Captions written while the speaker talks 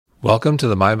Welcome to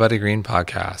the MindBuddy Green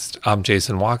podcast. I'm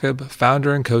Jason Wachob,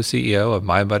 founder and co-CEO of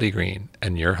MindBuddy Green,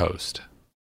 and your host.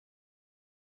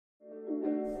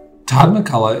 Todd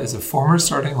McCullough is a former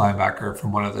starting linebacker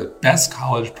from one of the best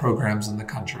college programs in the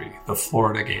country, the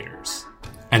Florida Gators.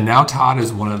 And now Todd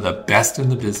is one of the best in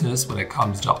the business when it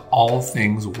comes to all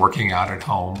things working out at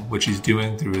home, which he's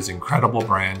doing through his incredible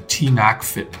brand, T-Mac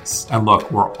Fitness. And look,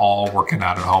 we're all working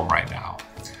out at home right now.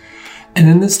 And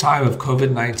in this time of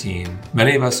COVID-19,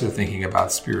 many of us are thinking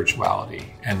about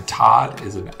spirituality. And Todd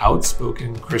is an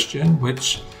outspoken Christian,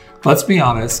 which, let's be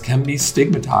honest, can be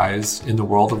stigmatized in the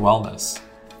world of wellness.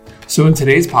 So in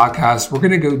today's podcast, we're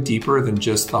going to go deeper than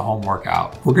just the home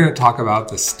workout. We're going to talk about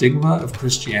the stigma of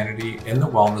Christianity in the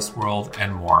wellness world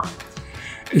and more.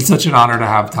 It's such an honor to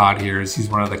have Todd here, as he's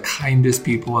one of the kindest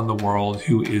people in the world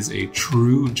who is a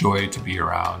true joy to be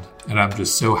around. And I'm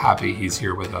just so happy he's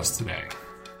here with us today.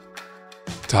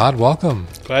 Todd, welcome.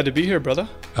 Glad to be here, brother.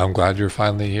 I'm glad you're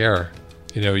finally here.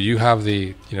 You know, you have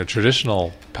the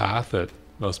traditional path that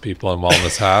most people in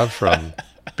wellness have from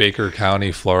Baker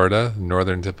County, Florida,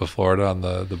 northern tip of Florida on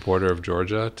the border of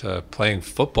Georgia, to playing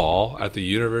football at the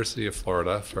University of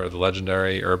Florida for the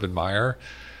legendary Urban Meyer,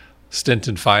 stint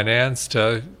in finance,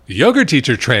 to yoga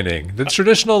teacher training, the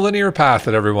traditional linear path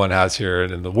that everyone has here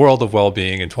in the world of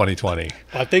well-being in 2020.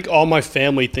 I think all my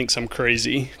family thinks I'm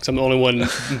crazy because I'm the only one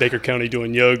in Baker County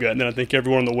doing yoga. And then I think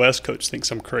everyone on the West Coast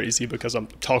thinks I'm crazy because I'm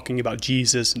talking about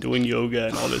Jesus and doing yoga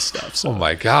and all this stuff. So, oh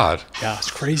my God. Yeah,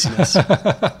 it's craziness.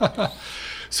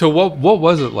 So what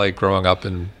was it like growing up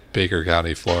in Baker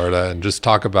County, Florida? And just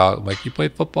talk about, like, you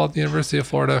played football at the University of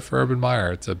Florida for Urban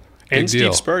Meyer. It's a big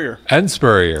deal. Steve Spurrier. And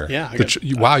Spurrier. Yeah.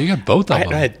 Wow, you had both of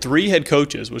them. I had 3 head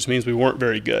coaches, which means we weren't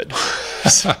very good.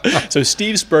 So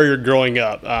Steve Spurrier growing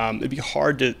up, it'd be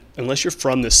hard to, unless you're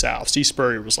from the South, Steve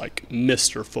Spurrier was like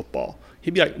Mr. Football.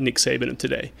 He'd be like Nick Saban of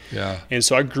today. Yeah. And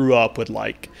so I grew up with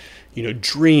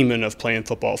dreaming of playing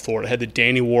football at Florida. I had the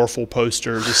Danny Warfel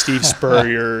posters, the Steve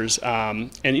Spurriers.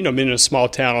 And, being in a small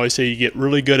town, I always say you get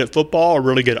really good at football or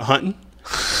really good at hunting.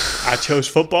 I chose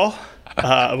football.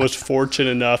 I was fortunate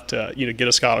enough to, get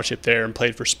a scholarship there and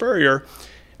played for Spurrier,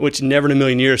 which never in a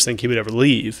million years think he would ever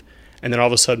leave. And then all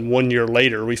of a sudden, 1 year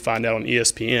later, we find out on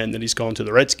ESPN that he's gone to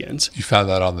the Redskins. You found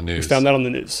that on the news? We found that on the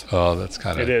news. Oh, that's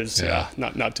kind of... It is, yeah.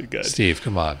 Not too good. Steve,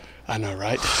 come on. I know,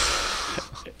 right?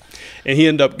 And he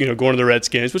ended up, going to the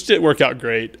Redskins, which didn't work out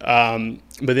great. But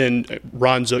then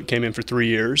Ron Zook came in for 3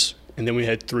 years, and then we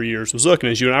had 3 years with Zook.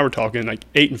 And as you and I were talking,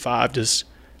 8 and 5 just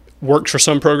works for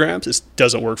some programs. It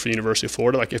doesn't work for the University of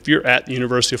Florida. Like, if you're at the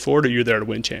University of Florida, you're there to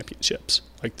win championships.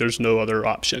 Like, there's no other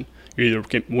option. You're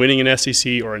either winning an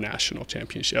SEC or a national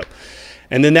championship.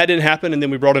 And then that didn't happen, and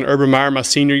then we brought in Urban Meyer my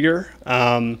senior year,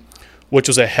 which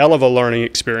was a hell of a learning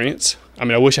experience. I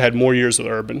mean, I wish I had more years with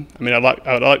Urban. I mean, I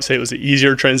would like to say it was an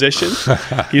easier transition.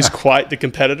 He's quite the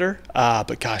competitor.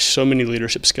 But gosh, so many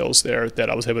leadership skills there that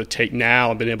I was able to take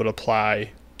now and been able to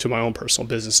apply to my own personal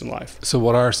business and life. So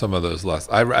what are some of those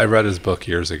lessons? I read his book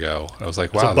years ago. And I was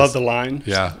like, wow. It's Above the Line.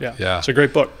 Yeah. It's a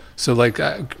great book. So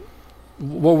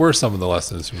what were some of the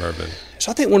lessons from Urban?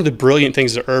 So I think one of the brilliant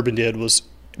things that Urban did was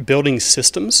building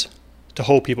systems to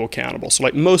hold people accountable. So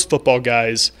like most football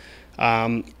guys,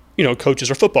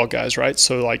 coaches are football guys, right?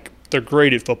 So they're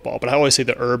great at football, but I always say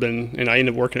that Urban, and I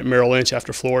ended up working at Merrill Lynch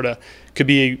after Florida, could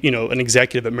be, an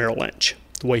executive at Merrill Lynch,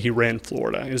 the way he ran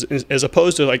Florida, as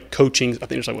opposed to coaching. I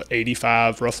think there's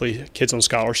 85 roughly kids on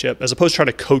scholarship. As opposed to trying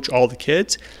to coach all the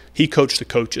kids, he coached the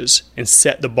coaches and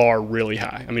set the bar really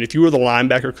high. I mean, if you were the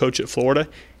linebacker coach at Florida,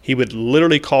 he would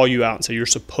literally call you out and say, you're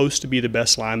supposed to be the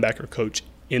best linebacker coach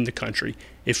in the country.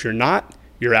 If you're not,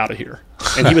 you're out of here.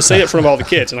 And he would say it in front of all the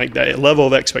kids, and that level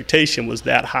of expectation was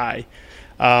that high.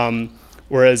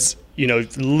 Whereas,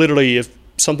 literally if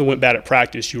something went bad at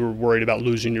practice, you were worried about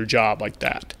losing your job like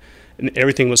that. And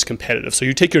everything was competitive. So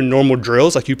you take your normal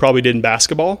drills like you probably did in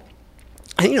basketball.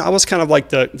 And, I was kind of like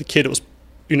the kid that was,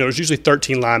 there's usually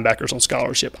 13 linebackers on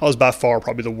scholarship. I was by far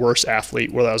probably the worst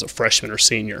athlete, whether I was a freshman or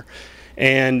senior.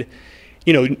 And,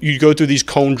 you go through these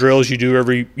cone drills you do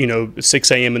every,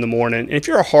 6 a.m. in the morning. And if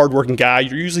you're a hardworking guy,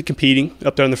 you're usually competing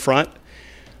up there in the front.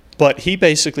 But he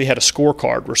basically had a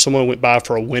scorecard where someone went by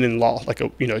for a win and loss, like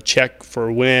a check for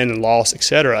a win and loss, et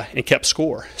cetera, and kept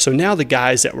score. So now the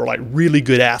guys that were really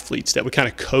good athletes that would kind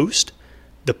of coast,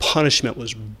 the punishment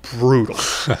was brutal.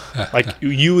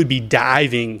 You would be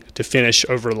diving to finish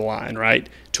over the line, right,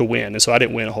 to win. And so I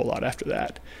didn't win a whole lot after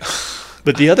that.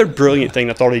 But the other brilliant thing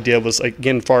I thought he did was,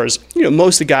 again, as far as,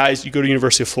 most of the guys, you go to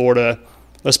University of Florida,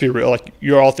 let's be real,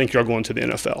 you all think you're going to the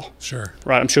NFL. Sure.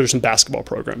 Right? I'm sure there's some basketball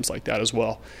programs like that as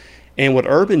well. And what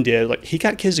Urban did, he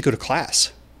got kids to go to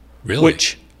class. Really?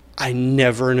 Which I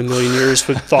never in a million years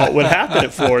thought would happen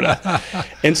at Florida.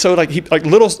 And so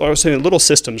little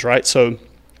systems, right? So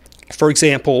for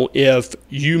example, if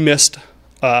you missed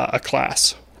a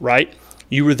class, right?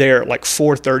 You were there at like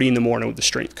 4:30 in the morning with the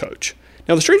strength coach.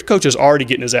 Now the strength coach is already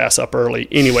getting his ass up early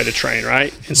anyway to train,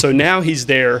 right? And so now he's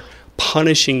there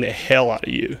punishing the hell out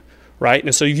of you, right?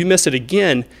 And so if you miss it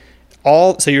again,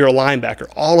 say you're a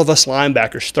linebacker, all of us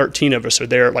linebackers, 13 of us are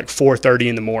there at like 4:30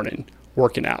 in the morning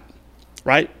working out,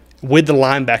 right? With the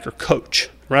linebacker coach,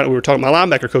 right? We were talking, my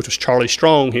linebacker coach was Charlie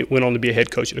Strong. He went on to be a head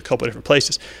coach at a couple of different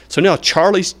places. So now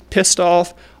Charlie's pissed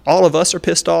off. All of us are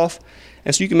pissed off.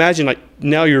 And so you can imagine, like,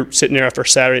 now you're sitting there after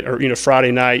Saturday or,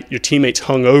 Friday night, your teamete's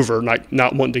hungover, like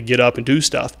not wanting to get up and do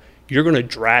stuff. You're going to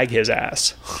drag his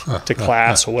ass to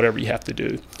class or whatever you have to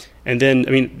do. And then,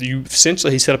 he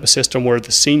set up a system where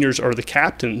the seniors or the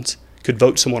captains could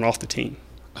vote someone off the team.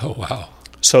 Oh, wow.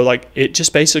 So, it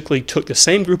just basically took the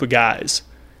same group of guys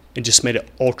and just made it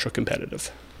ultra competitive.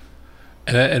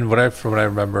 And from what I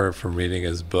remember from reading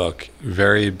his book,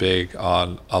 very big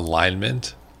on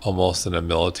alignment, almost in a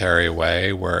military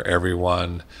way, where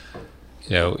everyone,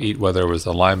 whether it was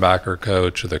the linebacker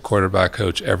coach or the quarterback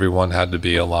coach, everyone had to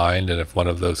be aligned. And if one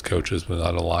of those coaches was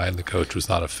not aligned, the coach was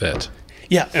not a fit.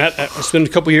 Yeah, and it's been a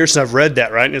couple of years since I've read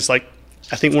that, right? And it's like,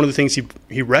 I think one of the things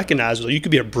he recognized was you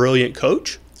could be a brilliant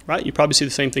coach, right? You probably see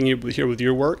the same thing here with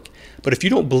your work. But if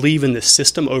you don't believe in the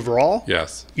system overall,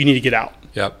 yes, you need to get out.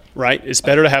 Yep. Right? It's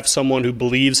better to have someone who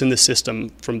believes in the system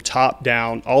from top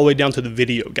down, all the way down to the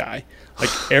video guy. Like,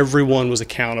 everyone was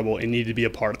accountable and needed to be a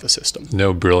part of the system.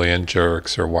 No brilliant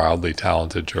jerks or wildly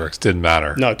talented jerks. Didn't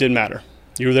matter. No, it didn't matter.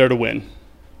 You were there to win.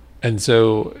 And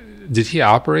so, did he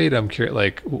operate? I'm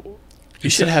curious, you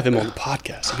should have him on the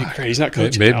podcast. It'd be great. He's not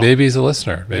coaching now. Maybe he's a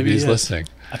listener. Maybe he's listening.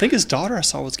 I think his daughter I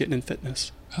saw was getting in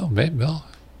fitness. Oh, maybe. Well,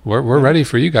 we're ready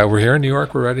for you guys. We're here in New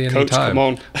York. We're ready anytime. Coach, come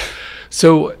on.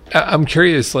 So I'm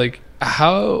curious,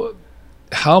 how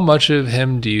much of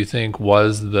him do you think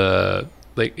was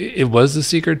it was the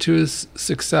secret to his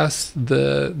success,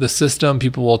 the system?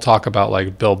 People will talk about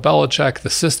Bill Belichick, the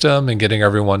system, and getting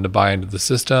everyone to buy into the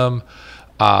system.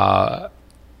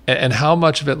 And how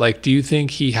much of it, do you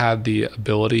think he had the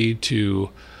ability to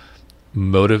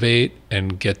motivate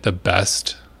and get the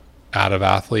best out of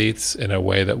athletes in a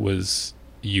way that was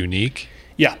unique?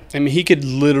 Yeah. He could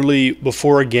literally,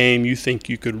 before a game, you think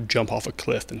you could jump off a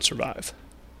cliff and survive.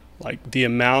 The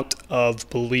amount of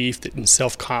belief and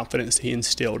self-confidence he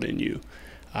instilled in you,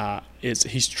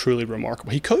 he's truly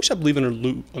remarkable. He coached, I believe, under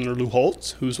Lou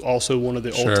Holtz, who's also one of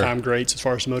the all-time greats as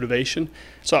far as motivation.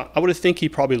 So I would think he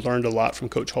probably learned a lot from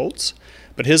Coach Holtz.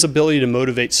 But his ability to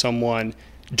motivate someone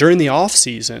during the off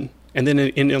season, and then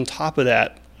on top of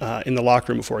that, in the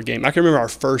locker room before a game. I can remember our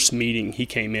first meeting, he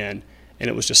came in, and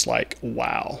it was just like,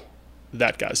 wow,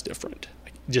 that guy's different.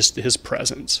 Just his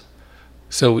presence.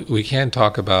 So we can't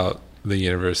talk about the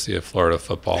University of Florida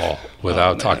football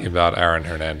without talking about Aaron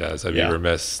Hernandez. I'd be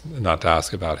remiss not to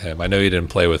ask about him. I know you didn't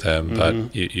play with him,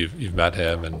 but you've met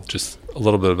him, and just a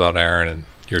little bit about Aaron and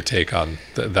your take on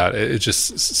that. It's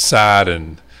just sad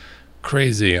and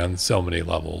crazy on so many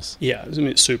levels. Yeah,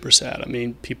 it's super sad.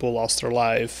 People lost their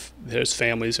life. His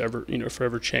family's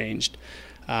forever changed.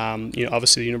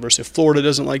 Obviously the University of Florida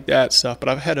doesn't like that stuff, but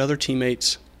I've had other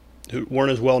teammates who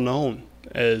weren't as well known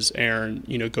as Aaron,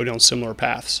 go down similar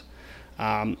paths.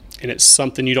 And it's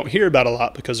something you don't hear about a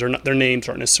lot because their names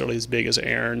aren't necessarily as big as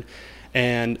Aaron.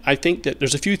 And I think that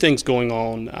there's a few things going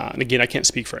on. And again, I can't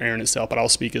speak for Aaron himself, but I'll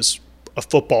speak as a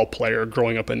football player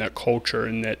growing up in that culture,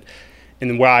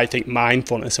 and where I think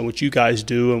mindfulness and what you guys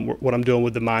do and what I'm doing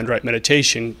with the Mind Right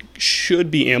meditation should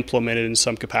be implemented in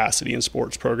some capacity in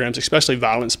sports programs, especially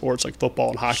violent sports like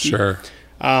football and hockey. Sure.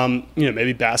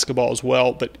 Maybe basketball as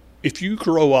well. But if you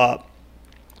grow up,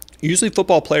 usually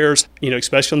football players,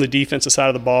 especially on the defensive side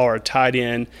of the ball or a tight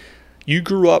end, you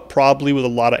grew up probably with a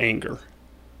lot of anger,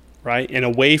 right? And a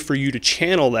way for you to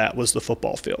channel that was the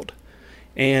football field.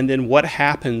 And then what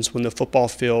happens when the football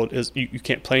field is you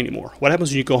can't play anymore? What happens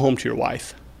when you go home to your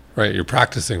wife? Right, you're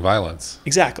practicing violence.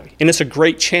 Exactly. And it's a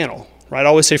great channel, right? I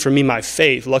always say for me, my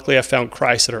faith, luckily I found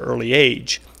Christ at an early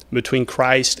age. Between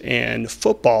Christ and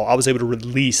football, I was able to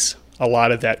release a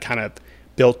lot of that kind of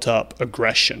built up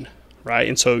aggression, right?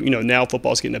 And so, now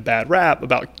football's getting a bad rap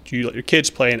about you let your kids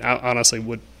play, and I honestly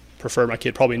would prefer my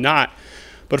kid probably not.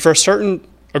 But for a certain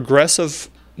aggressive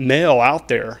male out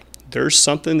there, there's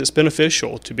something that's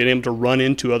beneficial to being able to run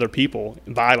into other people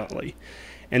violently.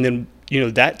 And then,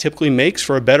 that typically makes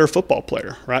for a better football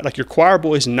player, right? Like your choir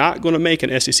boy is not going to make an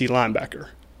SEC linebacker.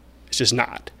 It's just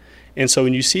not. And so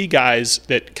when you see guys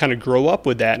that kind of grow up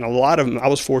with that, and a lot of them, I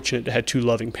was fortunate to have two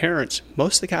loving parents.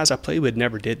 Most of the guys I played with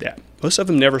never did that. Most of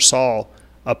them never saw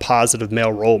a positive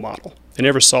male role model. They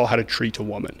never saw how to treat a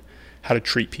woman, how to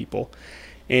treat people.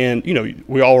 And,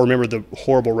 we all remember the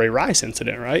horrible Ray Rice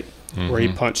incident, right? Mm-hmm. Where he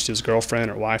punched his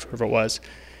girlfriend or wife, whoever it was.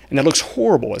 And that looks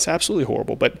horrible. It's absolutely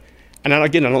horrible. And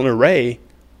again, I don't know Ray,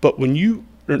 but when you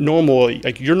are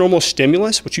your normal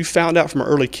stimulus, what you found out from an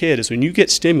early kid is when you get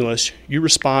stimulus, you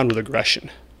respond with aggression,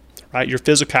 right? Your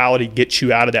physicality gets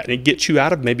you out of that, and it gets you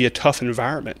out of maybe a tough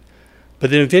environment. But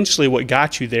then eventually what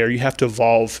got you there, you have to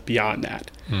evolve beyond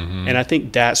that. Mm-hmm. And I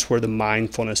think that's where the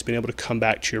mindfulness, being able to come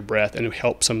back to your breath and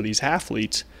help some of these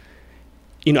athletes,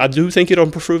 I do think it'll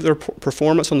improve their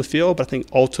performance on the field, but I think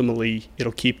ultimately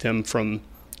it'll keep them from,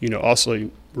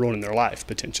 also ruining their life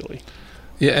potentially.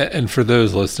 Yeah, and for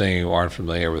those listening who aren't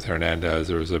familiar with Hernandez,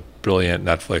 there was a brilliant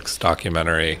Netflix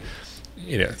documentary,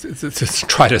 to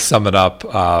try to sum it up,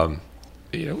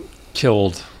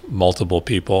 killed multiple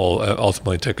people,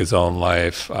 ultimately took his own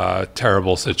life,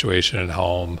 terrible situation at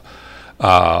home,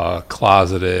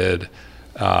 closeted,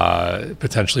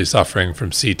 potentially suffering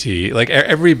from CT, like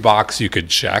every box you could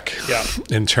check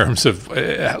in terms of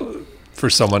for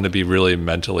someone to be really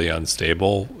mentally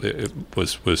unstable, it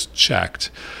was checked.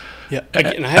 Yeah,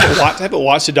 again, I haven't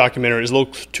watched the documentary. It's a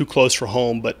little too close for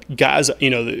home, but guys,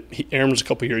 Aaron was a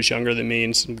couple years younger than me,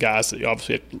 and some guys that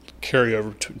obviously had to carry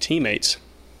over to teammates.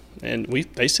 And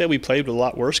they said we played with a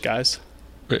lot worse guys.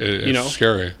 It's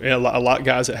scary. Yeah, a lot of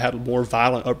guys that had more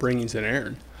violent upbringings than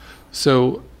Aaron.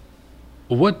 So,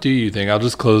 what do you think? I'll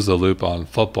just close the loop on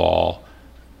football.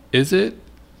 Is it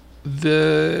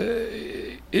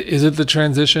the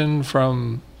transition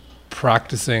from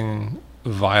practicing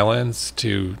violence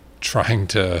to trying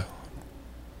to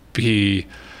be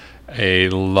a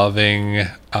loving,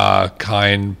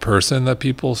 kind person that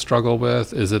people struggle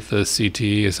with? Is it the CT,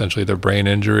 essentially their brain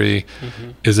injury?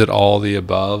 Mm-hmm. Is it all the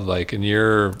above? I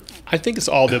think it's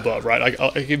all the above, right?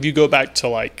 If you go back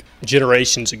to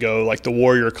generations ago, like the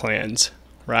warrior clans,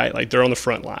 right? Like they're on the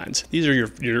front lines. These are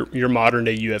your modern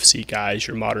day UFC guys,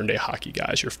 your modern day hockey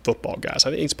guys, your football guys.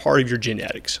 I think it's part of your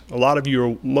genetics. A lot of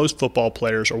most football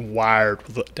players are wired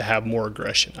to have more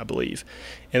aggression, I believe.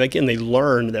 And again, they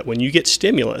learn that when you get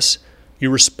stimulus, you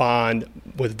respond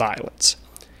with violence.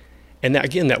 And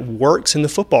that works in the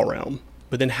football realm.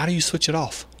 But then how do you switch it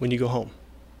off when you go home?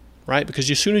 Right?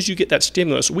 Because as soon as you get that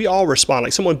stimulus, we all respond.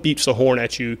 Like someone beeps the horn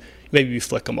at you, maybe you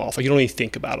flick them off. You don't even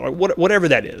think about it. Or whatever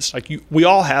that is. We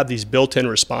all have these built-in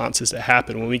responses that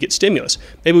happen when we get stimulus.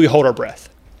 Maybe we hold our breath.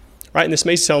 Right? And this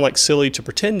may sound like silly to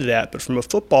pretend to that, but from a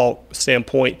football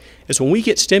standpoint, is when we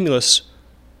get stimulus,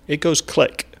 it goes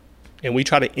click. And we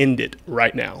try to end it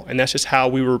right now. And that's just how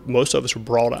most of us were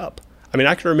brought up. I mean,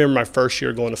 I can remember my first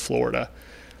year going to Florida.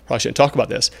 Probably shouldn't talk about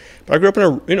this. But I grew up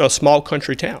in a small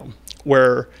country town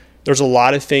where there's a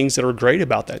lot of things that are great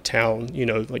about that town.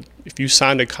 Like if you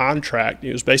signed a contract,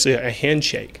 it was basically a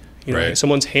handshake. Right.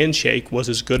 Someone's handshake was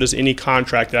as good as any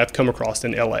contract that I've come across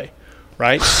in LA.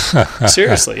 Right?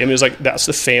 Seriously. I mean, it's that's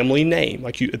the family name.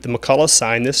 Like the McCullough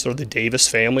signed this, or the Davis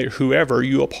family, or whoever,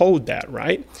 you uphold that,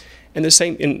 right? And the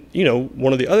same,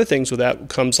 one of the other things with that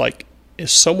comes if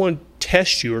someone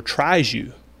tests you or tries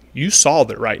you, you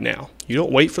solve it right now. You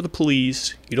don't wait for the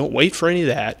police. You don't wait for any of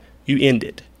that. You end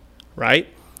it, right?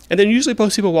 And then usually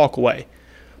most people walk away.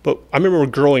 But I remember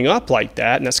growing up like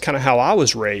that, and that's kind of how I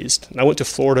was raised. And I went to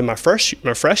Florida my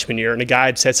freshman year, and a guy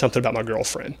had said something about my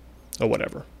girlfriend or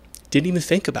whatever. Didn't even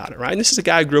think about it, right? And this is a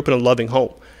guy who grew up in a loving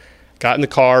home. Got in the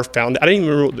car, I didn't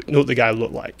even know what the guy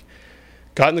looked like.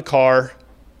 Got in the car,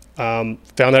 found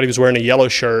out he was wearing a yellow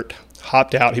shirt,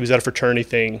 hopped out. He was at a fraternity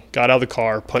thing, got out of the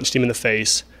car, punched him in the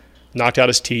face, knocked out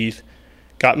his teeth,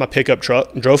 got in my pickup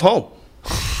truck, and drove home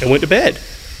and went to bed.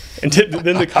 And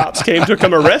then the cops came to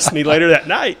come arrest me later that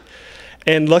night.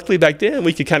 And luckily back then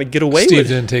we could kind of get away with it. Steve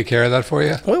didn't take care of that for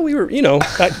you? Well, we were,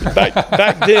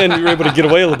 back then we were able to get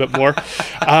away a little bit more.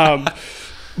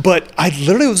 But I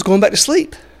literally was going back to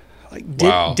sleep.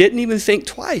 Didn't even think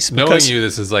twice. Knowing you,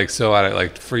 this is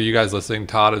for you guys listening,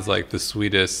 Todd is the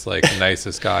sweetest,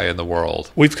 nicest guy in the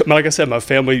world. Like I said, my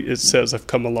family, it says I've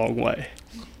come a long way.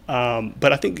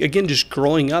 But I think, again, just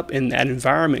growing up in that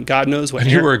environment, God knows what.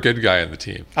 And you were a good guy on the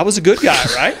team. I was a good guy,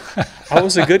 right? I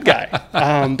was a good guy.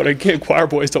 But again, choir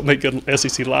boys don't make good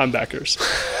SEC linebackers.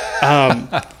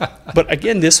 But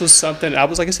again, this was something, I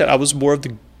was more of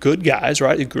the good guys,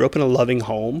 right? I grew up in a loving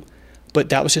home. But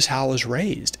that was just how I was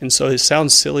raised. And so it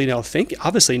sounds silly now thinking.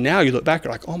 Obviously, now you look back,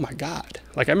 you're like, oh, my God.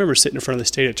 I remember sitting in front of the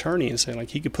state attorney and saying,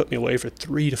 he could put me away for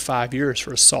 3 to 5 years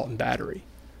for assault and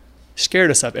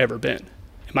Scaredest I've ever been.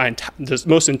 The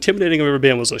most intimidating I've ever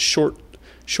been was a short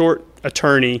short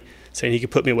attorney saying he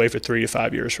could put me away for 3 to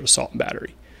 5 years for assault and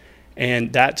battery.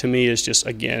 And that to me is just,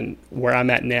 again, where I'm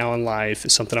at now in life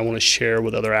is something I want to share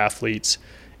with other athletes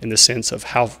in the sense of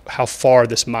how far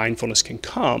this mindfulness can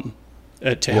come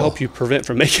to help you prevent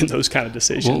from making those kind of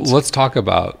decisions. Well, let's talk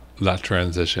about that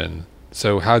transition.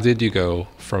 So how did you go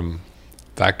from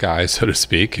that guy, so to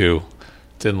speak, who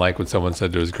didn't like what someone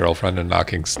said to his girlfriend and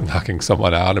knocking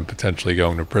someone out and potentially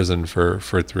going to prison for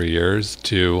 3 years,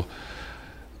 to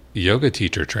yoga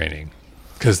teacher training?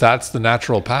 Because that's the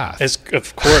natural path.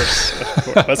 Of course.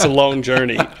 That's a long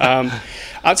journey.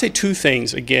 I'd say 2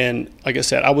 things. Again, like I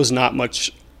said, I was not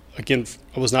like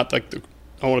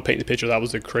I want to paint the picture that I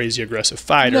was the crazy aggressive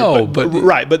fighter. No,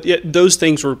 but those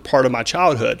things were part of my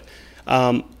childhood.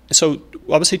 So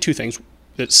I would say 2 things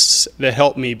that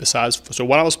helped me besides. So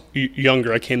when I was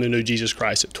younger, I came to know Jesus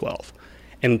Christ at 12,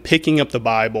 and picking up the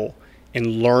Bible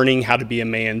and learning how to be a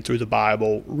man through the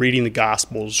Bible, reading the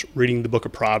Gospels, reading the book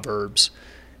of Proverbs.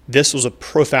 This was a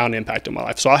profound impact on my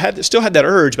life. So I still had that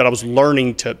urge, but I was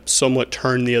learning to somewhat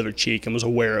turn the other cheek and was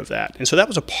aware of that. And so that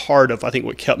was a part of, I think,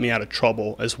 what kept me out of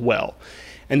trouble as well.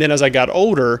 And then as I got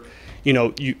older,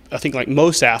 I think like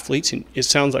most athletes, and it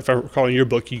sounds like, if I recall in your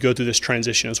book, you go through this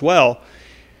transition as well.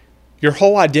 Your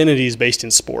whole identity is based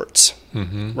in sports,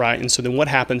 right? And so then what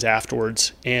happens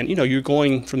afterwards? And, you're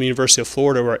going from the University of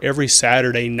Florida where every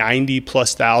Saturday,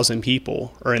 90,000+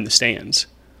 people are in the stands,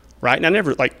 right? And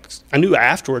I knew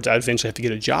afterwards I'd eventually have to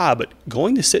get a job, but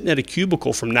going to sitting at a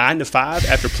cubicle from 9 to 5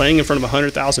 after playing in front of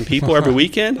 100,000 people every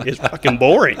weekend is fucking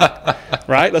boring,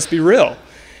 right? Let's be real.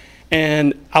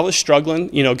 And I was struggling,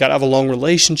 got to have a long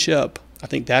relationship. I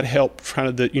think that helped kind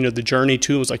of the journey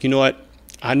too. It was like, you know what?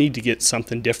 I need to get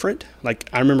something different. Like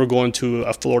I remember going to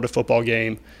a Florida football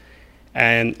game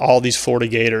and all these Florida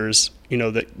Gators,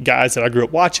 the guys that I grew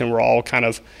up watching were all kind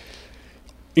of,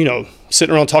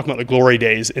 sitting around talking about the glory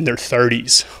days in their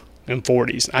 30s and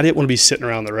 40s. I didn't want to be sitting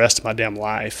around the rest of my damn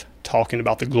life talking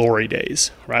about the glory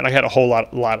days, right? I had a whole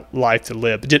lot of life to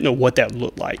live, but didn't know what that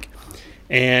looked like.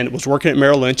 And was working at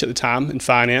Merrill Lynch at the time in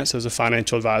finance as a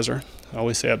financial advisor. I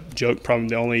always say, I joke, probably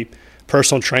the only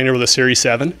personal trainer with a Series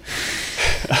 7.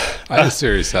 I had a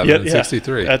Series 7 in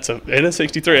 63. And a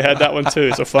 63. I had that one too.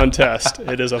 It's a fun test.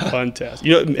 It is a fun test.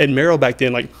 At Merrill back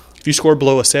then, like if you scored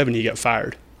below a 70, you got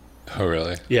fired. Oh,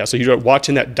 really? Yeah, so you're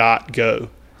watching that dot go,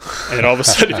 and then all of a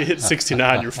sudden if you hit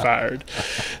 69, you're fired.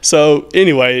 So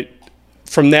anyway,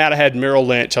 from that I had Merrill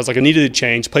Lynch. I was like, I needed a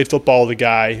change. Played football with a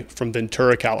guy from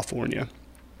Ventura, California.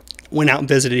 Went out and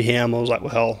visited him. I was like,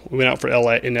 well, we went out for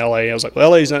LA. I was like,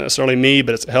 well, LA's not necessarily me,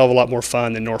 but it's a hell of a lot more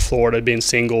fun than North Florida, being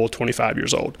single, 25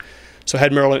 years old. So I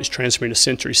had Merrill Lynch transfer me to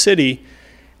Century City,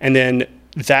 and then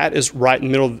that is right in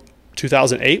the middle of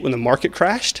 2008 when the market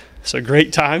crashed. So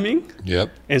great timing.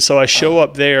 Yep. And so I show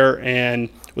up there, and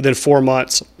within 4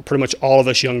 months, pretty much all of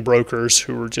us young brokers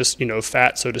who were just,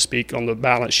 fat, so to speak, on the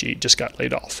balance sheet just got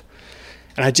laid off.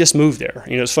 And I just moved there.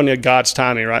 It's funny, God's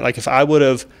timing, right? Like if I would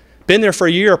have been there for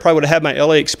a year, I probably would have had my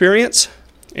LA experience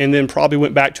and then probably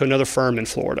went back to another firm in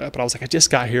Florida. But I was like, I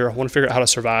just got here. I want to figure out how to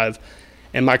survive.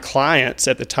 And my clients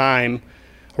at the time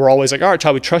were always like, all right,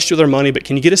 Todd, we trust you with our money, but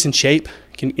can you get us in shape?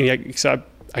 So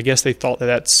I guess they thought that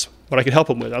that's what I could help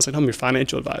them with. I was like, I'm your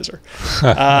financial advisor.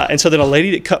 And so then a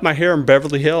lady that cut my hair in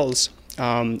Beverly Hills,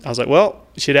 I was like, well,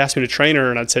 she'd asked me to train her,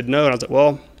 and I'd said no. And I was like,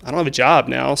 well, I don't have a job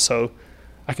now, so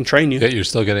I can train you. Yet you're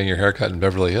still getting your hair cut in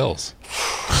Beverly Hills.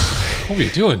 What were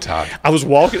you doing, Todd? I was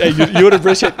walking. You would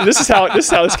appreciate. This is how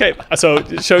this came. So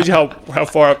it shows you how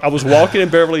far I was walking in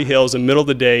Beverly Hills in the middle of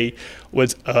the day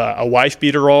with a wife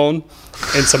beater on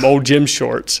and some old gym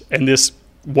shorts. And this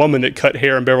woman that cut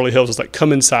hair in Beverly Hills was like,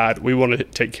 "Come inside. We want to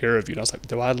take care of you." And I was like,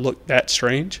 "Do I look that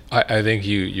strange?" I think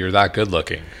you're that good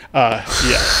looking. Yeah.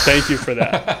 Thank you for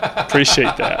that.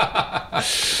 Appreciate that.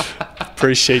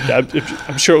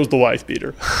 I'm sure it was the wife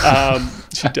beater.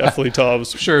 She definitely told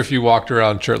us. I'm sure if you walked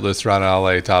around shirtless around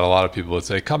LA, Todd, a lot of people would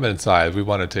say, "Come inside. We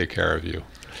want to take care of you."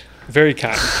 Very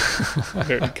kind.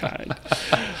 Very kind.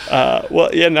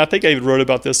 And I think I even wrote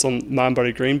about this on Mind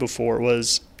Body Green before.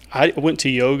 I went to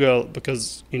yoga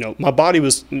because, my body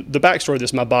was, the backstory of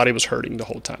this, my body was hurting the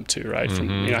whole time too, right?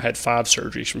 Mm-hmm. I had 5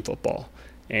 surgeries from football,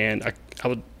 and I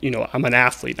would, I'm an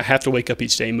athlete. I have to wake up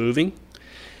each day moving,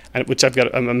 which I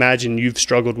imagine you've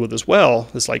struggled with as well.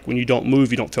 It's like when you don't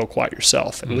move, you don't feel quite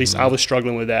yourself. And at least I was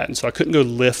struggling with that. And so I couldn't go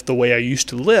lift the way I used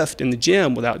to lift in the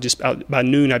gym without by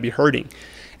noon I'd be hurting.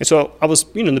 And so I was,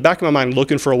 in the back of my mind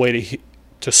looking for a way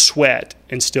to sweat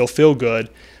and still feel good.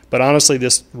 But honestly,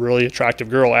 this really attractive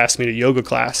girl asked me to yoga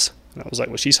class. And I was like,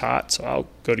 well, she's hot, so I'll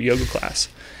go to yoga class.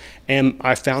 And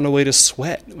I found a way to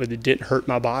sweat that didn't hurt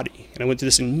my body. And I went to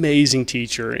this amazing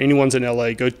teacher. Anyone's in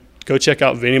LA, go Go check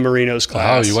out Vinny Marino's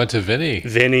class. Oh, you went to Vinny.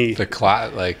 Vinny, the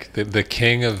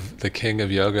king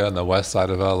of yoga on the west side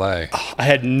of LA. Oh, I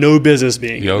had no business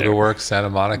being Yoga there. Works, Santa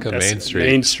Monica, Main Street.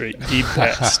 Main Street, the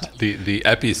best. the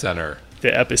epicenter. The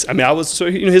epicenter.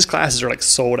 I mean, his classes are like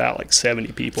sold out, like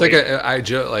 70 people. It's like I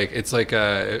joke, like it's like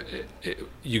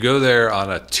you go there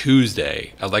on a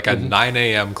Tuesday at like a 9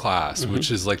 a.m. class, which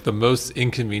is like the most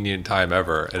inconvenient time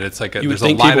ever, and it's like there's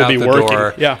a line out the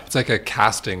door. Yeah, it's like a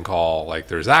casting call. Like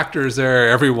there's actors there,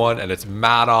 everyone, and it's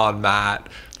mat on mat.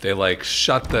 They like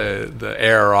shut the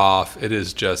air off. It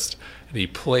is just, and he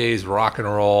plays rock and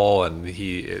roll, and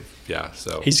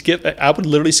so I would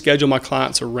literally schedule my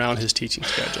clients around his teaching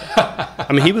schedule. I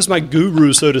mean, he was my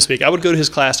guru, so to speak. I would go to his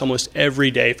class almost every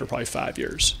day for probably 5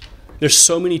 years. There's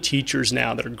so many teachers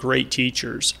now that are great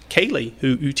teachers. Kaylee,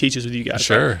 who teaches with you guys.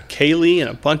 Sure. Right? Kaylee and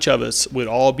a bunch of us would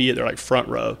all be at their like front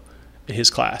row in his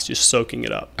class, just soaking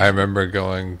it up. I remember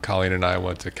Colleen and I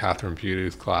went to Catherine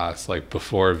Pudu's class like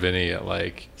before Vinny at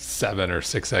like 7 or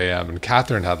 6 a.m. And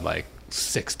Catherine had like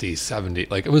 60, 70,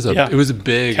 like it was a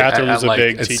big, Catherine was a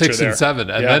big at teacher 6 there. and 7.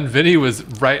 And then Vinny was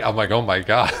right. I'm like, oh my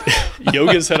God.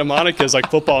 Yoga in Santa Monica is like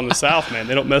football in the South, man.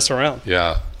 They don't mess around.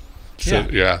 Yeah. So,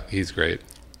 yeah, he's great.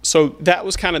 So that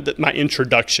was kind of my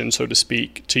introduction, so to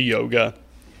speak, to yoga.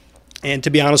 And to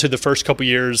be honest with you, the first couple of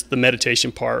years, the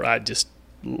meditation part, I just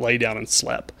lay down and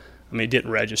slept. I mean, it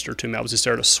didn't register to me. I was just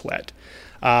there to sweat.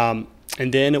 And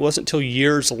then it wasn't until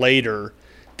years later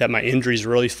that my injuries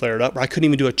really flared up. I couldn't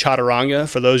even do a chaturanga.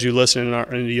 For those of you listening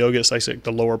in the yoga, it's like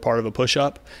the lower part of a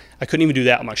push-up. I couldn't even do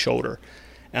that on my shoulder.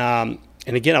 And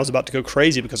again, I was about to go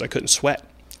crazy because I couldn't sweat.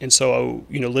 And so,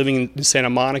 living in Santa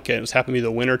Monica, it was happening to be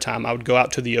the winter time, I would go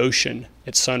out to the ocean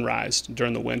at sunrise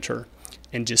during the winter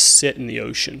and just sit in the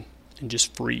ocean and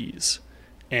just freeze.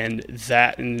 And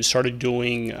started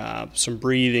doing some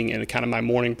breathing and kind of my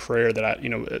morning prayer that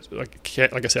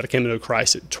like I said, I came to know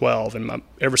Christ at 12. And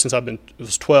ever since it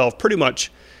was 12, pretty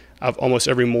much almost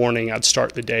every morning I'd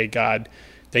start the day, God,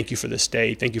 thank you for this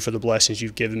day. Thank you for the blessings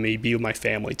you've given me. Be with my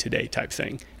family today type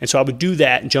thing. And so I would do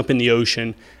that and jump in the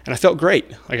ocean. And I felt great.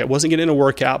 Like I wasn't getting a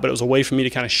workout, but it was a way for me to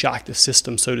kind of shock the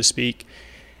system, so to speak.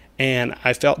 And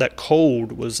I felt that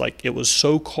cold was like, it was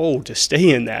so cold to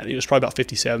stay in that. It was probably about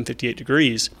 57, 58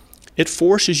 degrees. It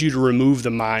forces you to remove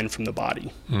the mind from the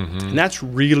body. Mm-hmm. And that's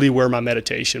really where my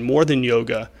meditation, more than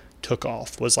yoga, took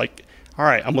off. Was like, all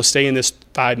right, I'm going to stay in this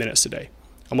 5 minutes a day.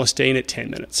 I'm going to stay in it 10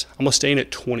 minutes. I'm going to stay in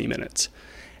it 20 minutes.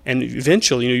 And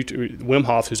eventually, Wim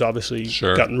Hof, who's obviously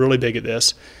gotten really big at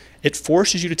this, it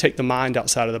forces you to take the mind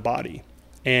outside of the body.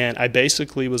 And I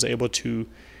basically was able to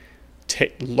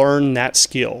learn that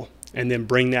skill and then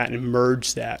bring that and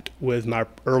merge that with my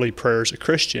early prayer as a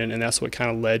Christian. And that's what kind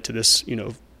of led to this,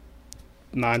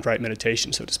 mind right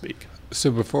meditation, so to speak. So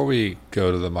before we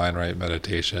go to the mind right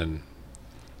meditation,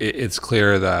 it's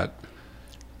clear that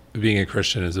being a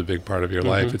Christian is a big part of your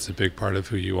life. It's a big part of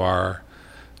who you are.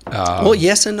 Well,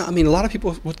 yes and no. I mean, a lot of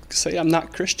people would say I'm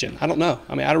not Christian. I don't know.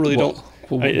 I mean, I really don't.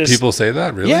 People say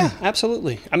that, really? Yeah,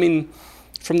 absolutely. I mean,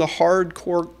 from the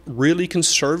hardcore, really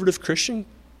conservative Christian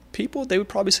people, they would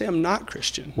probably say I'm not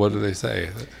Christian. What do they say?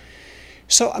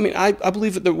 So, I mean, I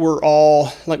believe that we're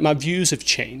all, like, my views have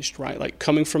changed, right? Like,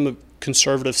 coming from the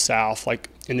conservative South, like,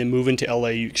 and then moving to LA,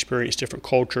 you experience different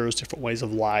cultures, different ways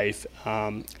of life.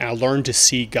 And I learned to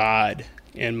see God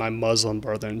in my Muslim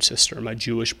brother and sister, my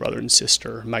Jewish brother and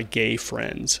sister, my gay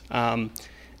friends.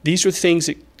 These are things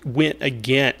that went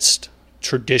against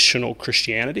traditional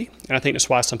Christianity. And I think that's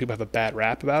why some people have a bad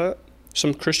rap about it,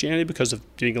 some Christianity, because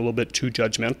of being a little bit too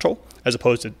judgmental, as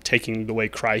opposed to taking the way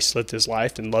Christ lived his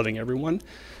life and loving everyone,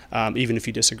 even if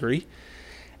you disagree.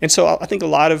 And so I think a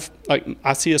lot of,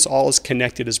 I see us all as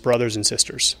connected as brothers and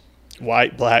sisters.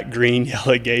 White, black, green,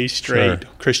 yellow, gay, straight,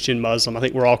 Christian, Muslim. I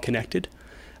think we're all connected.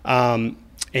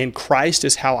 And Christ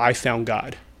is how I found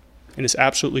God. And it's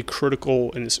absolutely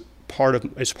critical, and it's part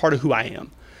of who I am.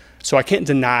 So I can't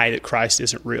deny that Christ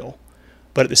isn't real.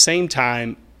 But at the same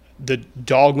time, the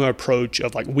dogma approach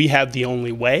of we have the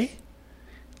only way,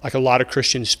 like a lot of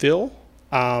Christians feel,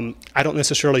 I don't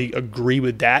necessarily agree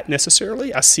with that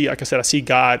necessarily. I see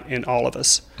God in all of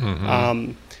us.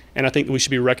 Mm-hmm. And I think that we should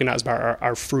be recognized by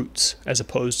our fruits, as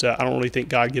opposed to, I don't really think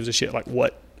God gives a shit like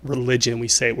what religion we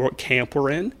say, what camp we're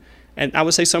in. And I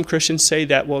would say some Christians say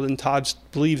that, well, then Todd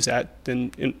believes that,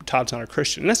 then Todd's not a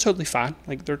Christian. And that's totally fine.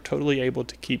 They're totally able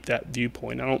to keep that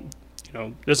viewpoint.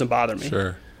 It doesn't bother me.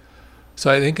 Sure.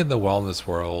 So I think in the wellness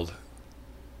world,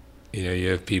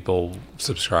 you have people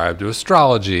subscribe to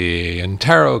astrology and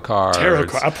tarot cards.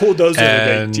 I pulled those the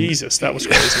other day. Jesus, that was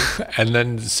crazy. And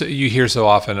then you hear so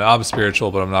often, I'm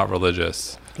spiritual, but I'm not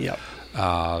religious. Yep.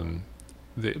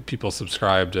 people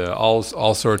subscribe to all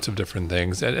sorts of different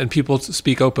things, and people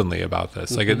speak openly about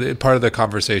this. Like part of the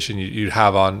conversation you'd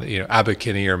have on Abbot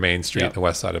Kinney or Main Street in the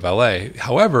west side of LA.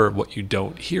 However, what you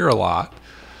don't hear a lot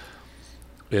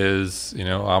is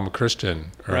I'm a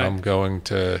Christian, or I'm going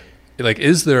to. Like,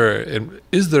 is there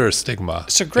a stigma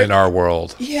in our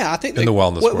world? Yeah, I think in the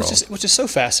wellness world, which is so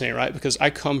fascinating, right? Because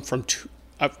I've come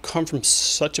from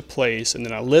such a place, and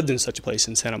then I lived in such a place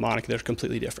in Santa Monica that's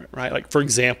completely different, right? Like, for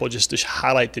example, just to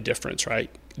highlight the difference, right?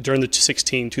 During the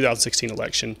 2016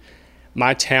 election,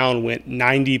 my town went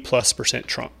 90+%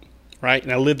 Trump, right?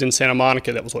 And I lived in Santa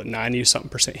Monica that was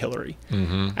 90-something% Hillary,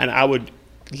 and I would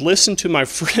listen to my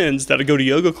friends that I go to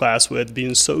yoga class with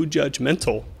being so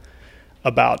judgmental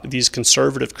about these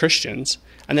conservative Christians,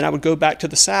 and then I would go back to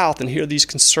the South and hear these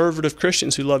conservative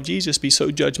Christians who love Jesus be so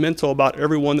judgmental about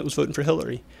everyone that was voting for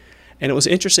Hillary. And it was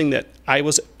interesting that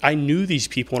I knew these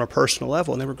people on a personal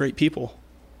level, and they were great people.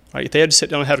 Right? If they had to sit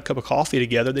down and have a cup of coffee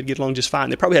together, they'd get along just fine.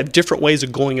 They probably had different ways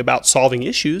of going about solving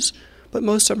issues, but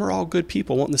most of them are all good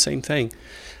people wanting the same thing.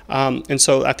 And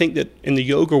so I think that in the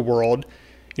yoga world,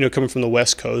 coming from the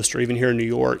West Coast or even here in New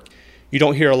York, you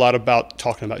don't hear a lot about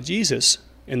talking about Jesus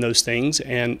in those things.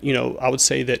 And, I would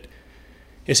say that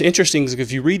it's interesting because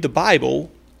if you read the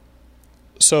Bible,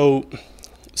 so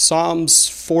Psalms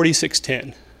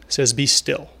 46:10 says, "Be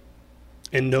still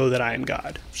and know that I am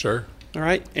God." Sure. All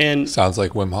right. And sounds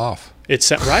like Wim Hof.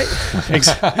 It's right.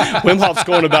 Wim Hof's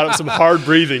going about some hard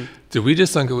breathing. Did we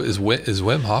just think is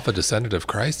Wim Hof a descendant of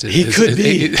Christ? He could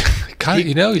be. He's got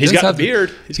the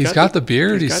beard. He's got the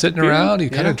beard. He's sitting around. He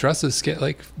kind of Yeah. dresses skin.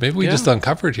 Like maybe we just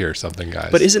uncovered here something, guys.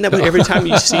 But isn't that what every time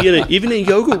you see it, even in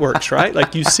yoga works, right?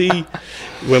 Like you see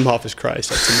Wim Hof is Christ.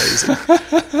 That's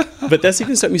amazing. But that's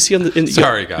even something you see in the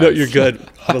Sorry, guys. No, you're good.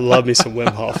 I would love me some Wim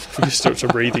Hof. We can start some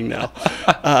breathing now.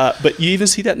 But you even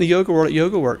see that in the yoga world at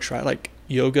Yoga Works, right? Like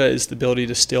yoga is the ability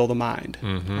to still the mind,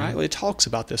 right? Well, it talks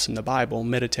about this in the Bible,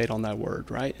 meditate on that word,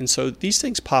 right? And so these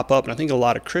things pop up, and I think a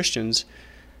lot of Christians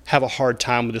have a hard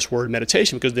time with this word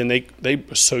meditation because then they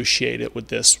associate it with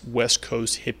this West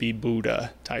Coast hippie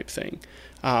Buddha type thing.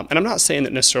 And I'm not saying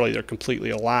that necessarily they're completely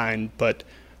aligned, but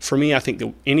for me, I think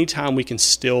that anytime we can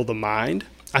still the mind,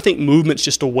 I think movement's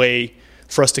just a way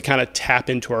for us to kind of tap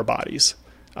into our bodies.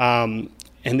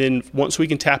 And then once we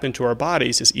can tap into our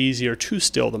bodies, it's easier to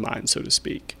still the mind, so to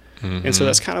speak. And so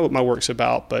that's kind of what my work's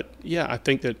about. But yeah, I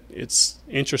think that it's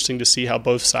interesting to see how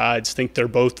both sides think they're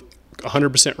both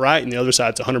 100% right and the other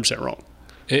side's 100% wrong.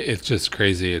 It's just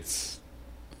crazy. It's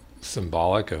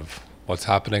symbolic of what's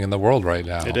happening in the world right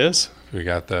now. It is. We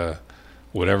got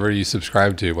whatever you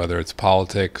subscribe to, whether it's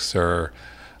politics or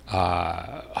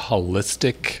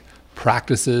holistic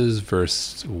practices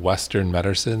versus Western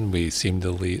medicine. We seem to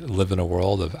live in a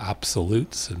world of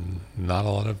absolutes and not a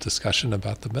lot of discussion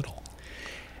about the middle.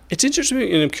 It's interesting,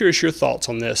 and I'm curious your thoughts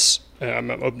on this.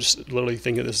 I'm just literally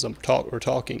thinking this as we're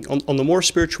talking. On the more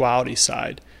spirituality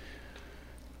side,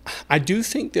 I do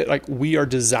think that like we are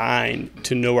designed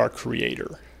to know our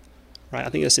Creator, right? I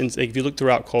think that's if you look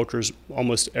throughout cultures,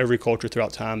 almost every culture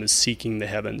throughout time is seeking the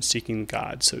heavens, seeking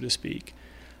God, so to speak.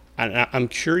 And I'm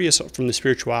curious from the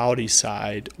spirituality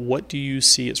side, what do you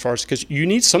see as far as, because you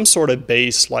need some sort of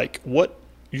base, like what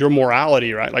your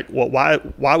morality, right? Like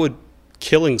why would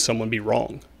killing someone be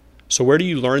wrong? So where do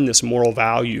you learn this moral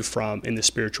value from in the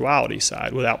spirituality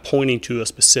side without pointing to a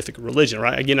specific religion,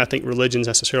 right? Again, I think religions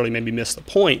necessarily maybe miss the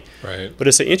point, right? But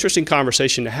it's an interesting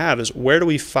conversation to have is where do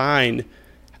we find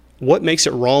what makes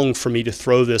it wrong for me to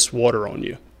throw this water on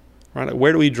you, right? Like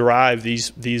where do we derive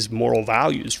these moral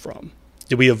values from?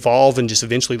 Did we evolve and just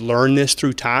eventually learn this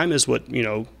through time is what,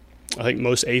 I think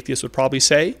most atheists would probably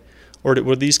say, or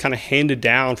were these kind of handed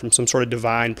down from some sort of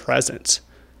divine presence?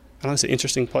 I don't know, it's an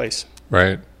interesting place.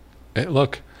 Right. Hey,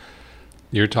 look,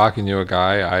 you're talking to a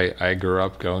guy. I grew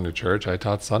up going to church. I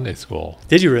taught Sunday school.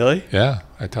 Did you really? Yeah,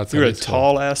 I taught Sunday school. You're a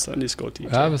tall-ass Sunday school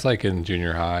teacher. I was like in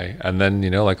junior high. And then,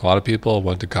 like a lot of people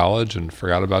went to college and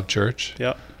forgot about church.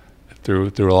 Yep.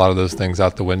 Threw a lot of those things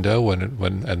out the window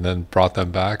and then brought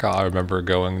them back. I remember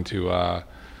going to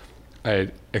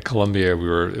at Columbia. We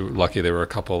were lucky. There were a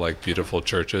couple like beautiful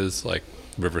churches, like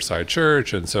Riverside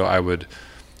Church, and so I would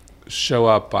show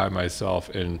up by myself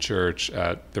in church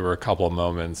there were a couple of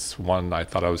moments. One, I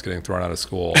thought I was getting thrown out of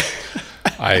school.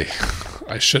 I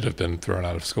should have been thrown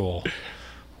out of school.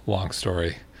 Long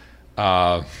story.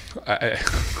 That's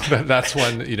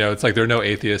when it's like there are no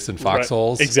atheists in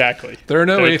foxholes. Right. Exactly. There are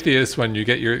no atheists when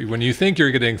you think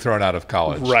you're getting thrown out of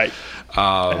college. Right.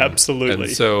 Absolutely.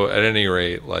 And so at any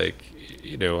rate, like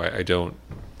I don't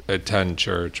attend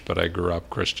church, but I grew up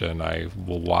Christian. I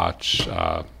will watch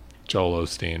Joel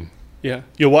Osteen. Yeah.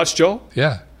 You'll watch Joel?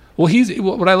 Yeah.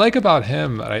 Well, what I like about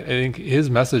him, I think his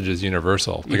message is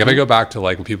universal. Like if I go back to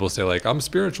like when people say like I'm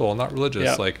spiritual, not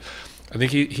religious, like I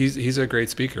think he's a great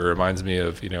speaker. It reminds me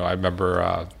of, I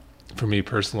remember for me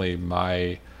personally,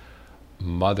 my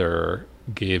mother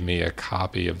gave me a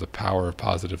copy of The Power of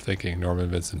Positive Thinking, Norman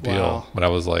Vincent Peale, when I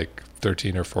was like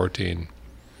 13 or 14.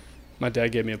 My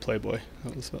dad gave me a Playboy.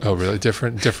 Oh, really?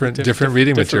 Different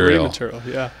reading material.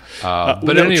 Yeah.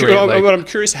 But anyway, but I'm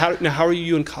curious, how are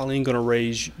you and Colleen going to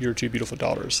raise your two beautiful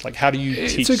daughters? Like, how do you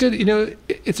teach?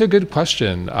 It's a good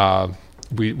question.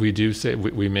 We do say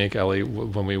we make Ellie,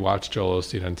 when we watch Joel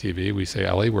Osteen on TV, we say,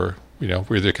 Ellie, we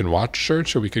either can watch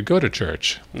church or we could go to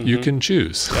church. You can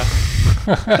choose. Yeah.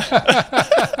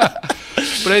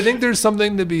 But I think there's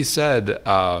something to be said,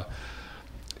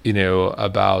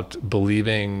 about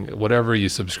believing whatever you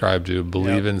subscribe to,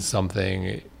 believe in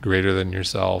something greater than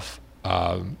yourself.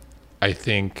 I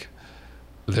think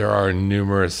there are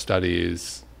numerous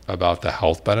studies about the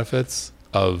health benefits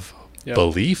of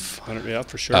belief. Yeah,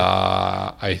 for sure.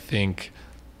 I think,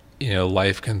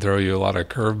 life can throw you a lot of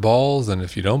curveballs, and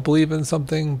if you don't believe in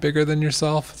something bigger than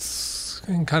yourself, it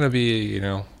can kind of be,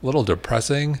 a little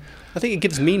depressing. I think it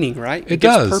gives meaning, right? It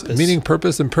does. Purpose. Meaning,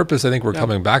 purpose, and purpose. I think we're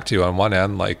coming back to on one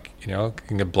end, like, you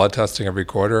can get blood testing every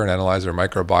quarter and analyze your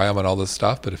microbiome and all this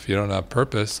stuff. But if you don't have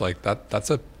purpose, like that's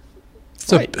a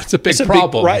big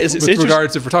problem. With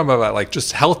regards, if we're talking about like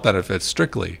just health benefits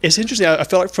strictly. It's interesting. I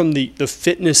feel like from the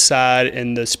fitness side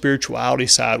and the spirituality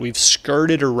side, we've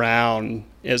skirted around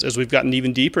as we've gotten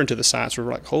even deeper into the science. We're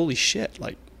like, holy shit,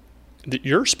 like,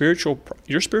 your spiritual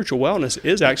wellness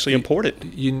is actually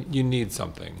important. You need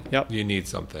something. Yep. You need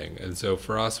something. And so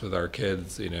for us with our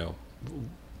kids,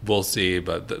 we'll see,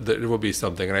 but there will be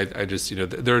something. And I just,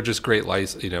 there are just great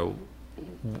lights,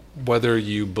 whether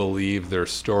you believe their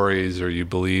stories or you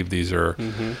believe these are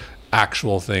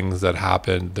actual things that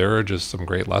happened, there are just some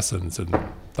great lessons in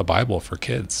the Bible for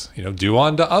kids. Do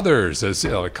unto others as,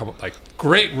 like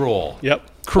great rule. Yep.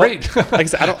 Great. Well, like I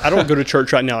said, I don't go to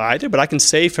church right now either, but I can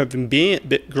say from being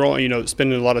growing,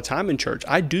 spending a lot of time in church,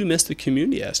 I do miss the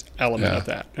community element of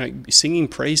that. Like, singing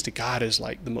praise to God is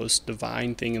like the most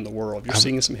divine thing in the world. You're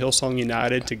singing some Hillsong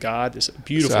United to God. It's a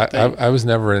beautiful thing. I was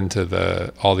never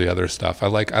into all the other stuff. I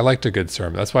liked a good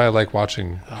sermon. That's why I like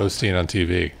watching Osteen on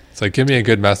TV. It's like, give me a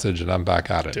good message and I'm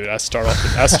back at it. Dude, I start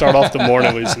off the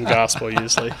morning with some gospel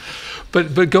usually.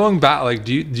 But going back, like,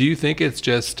 do you think it's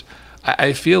just?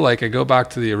 I feel like I go back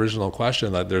to the original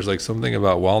question that there's like something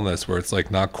about wellness where it's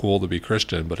like not cool to be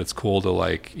Christian, but it's cool to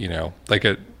like,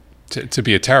 to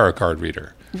be a tarot card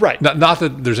reader. Right. Not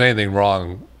that there's anything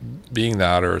wrong being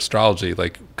that or astrology.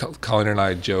 Like Colleen and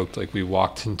I joked, like we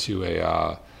walked into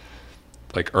a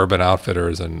like Urban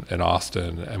Outfitters in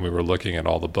Austin, and we were looking at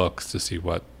all the books to see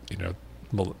what, the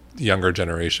younger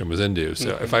generation was into.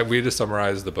 So if we had to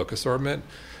summarize the book assortment,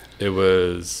 it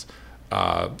was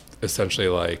essentially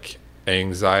like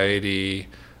anxiety,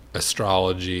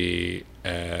 astrology,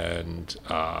 and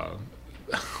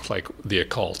like the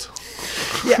occult.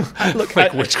 Yeah, look,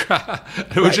 like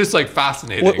witchcraft. It was just like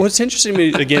fascinating. What's interesting to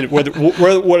me again, what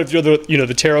if you're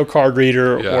the tarot card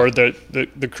reader or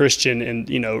the Christian in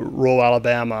rural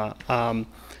Alabama?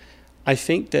 I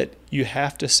think that you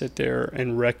have to sit there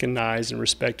and recognize and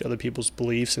respect other people's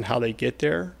beliefs and how they get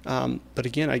there. But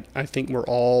again, I think we're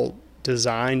all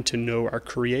designed to know our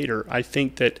Creator. I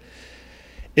think that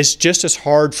it's just as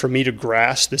hard for me to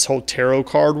grasp this whole tarot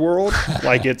card world.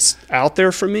 Like, it's out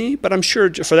there for me, but I'm sure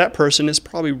for that person, it's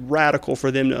probably radical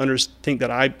for them to think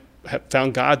that I have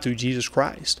found God through Jesus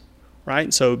Christ,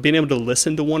 right? So being able to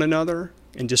listen to one another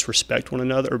and just respect one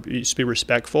another, or just be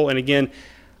respectful. And again,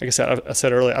 like I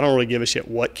said earlier, I don't really give a shit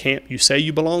what camp you say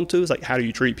you belong to. It's like, how do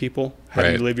you treat people? How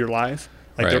do you live your life?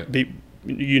 Like, they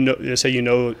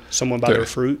say someone by their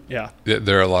fruit. Yeah,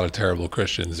 there are a lot of terrible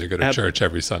Christians who go to church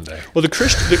every Sunday. Well, the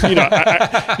Christian,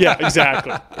 yeah,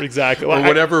 exactly. Well, or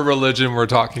whatever religion we're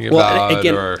talking about.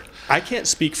 Again, I can't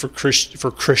speak for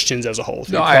Christians as a whole.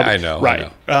 No, I know.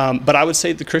 Right, I know. But I would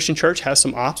say the Christian church has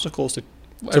some obstacles to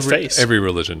face. Every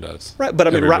religion does. Right,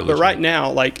 but but right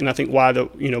now, and I think why the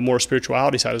more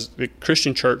spirituality side is the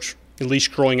Christian church, at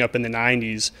least growing up in the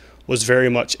 90s, was very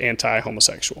much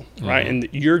anti-homosexual, right? And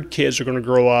your kids are going to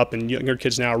grow up, and younger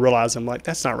kids now realize, I'm like,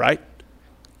 that's not right?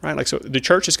 Like, so the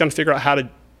church is going to figure out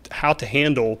how to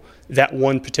handle that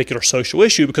one particular social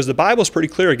issue, because the Bible is pretty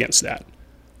clear against that,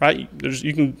 right?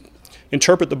 You can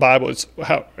interpret the Bible. It's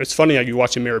funny how you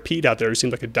watch Mayor Pete out there, who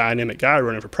seems like a dynamic guy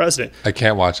running for president. I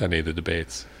can't watch any of the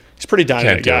debates. He's a pretty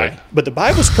dynamic guy, but the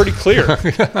Bible's pretty clear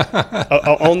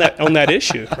on that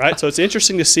issue, right? So it's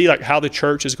interesting to see like how the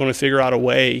church is going to figure out a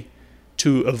way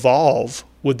to evolve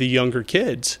with the younger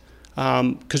kids.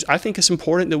 because I think it's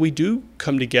important that we do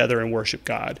come together and worship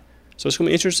God. So it's going to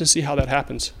be interesting to see how that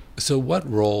happens. So what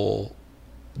role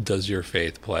does your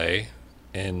faith play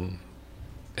in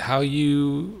how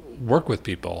you work with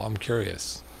people? I'm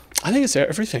curious. I think it's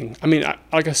everything. I mean,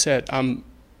 like I said, I'm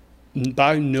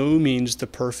by no means the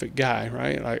perfect guy,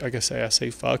 right? Like I say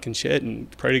fuck and shit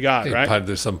and pray to God, Hey, right?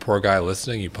 There's some poor guy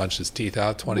listening. You punched his teeth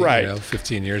out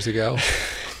 15 years ago.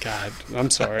 God, I'm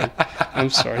sorry.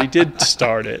 He did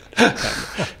start it.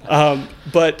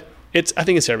 But I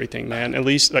think it's everything, man. At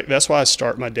least that's why I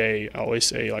start my day, I always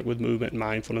say, with movement and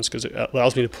mindfulness, because it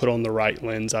allows me to put on the right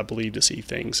lens, I believe, to see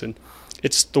things. And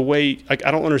it's the way,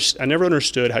 I never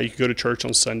understood how you could go to church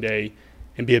on Sunday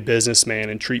and be a businessman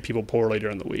and treat people poorly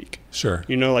during the week. Sure.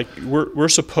 We're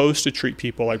supposed to treat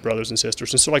people like brothers and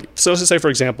sisters. And so let's say, for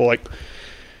example,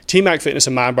 Team Mac Fitness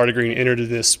and Mind Body Green entered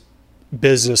into this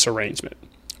business arrangement,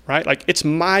 right? It's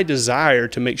my desire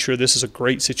to make sure this is a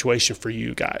great situation for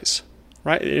you guys,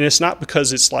 right? And it's not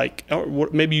because it's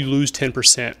maybe you lose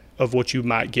 10% of what you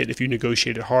might get if you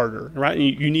negotiated harder, right? And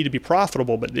you need to be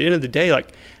profitable, but at the end of the day,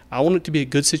 I want it to be a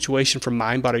good situation for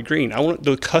Mind Body Green. I want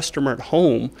the customer at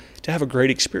home to have a great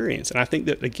experience. And I think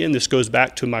that, again, this goes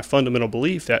back to my fundamental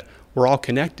belief that we're all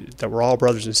connected, that we're all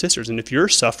brothers and sisters. And if you're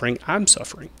suffering, I'm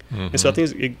suffering. Mm-hmm. And so I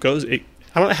think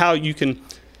I don't know how you can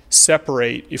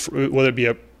separate, whether it be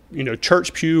a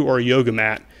church pew or a yoga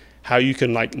mat, how you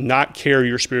can not carry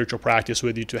your spiritual practice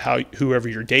with you to whoever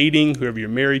you're dating, whoever you're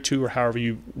married to, or however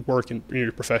you work in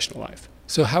your professional life.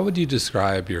 So how would you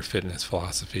describe your fitness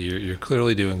philosophy? You're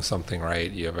clearly doing something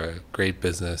right. You have a great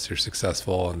business, you're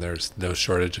successful, and there's no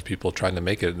shortage of people trying to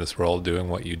make it in this world doing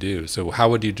what you do. So how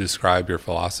would you describe your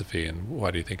philosophy, and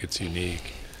why do you think it's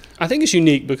unique? I think it's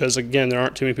unique because, again, there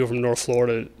aren't too many people from North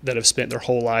Florida that have spent their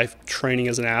whole life training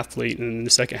as an athlete and in the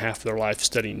second half of their life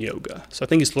studying yoga. So I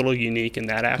think it's a little unique in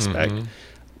that aspect. Mm-hmm.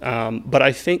 But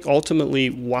I think ultimately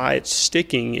why it's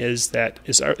sticking is that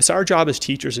it's our job as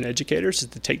teachers and educators is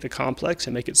to take the complex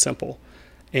and make it simple.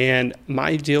 And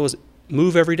my deal is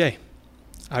move every day.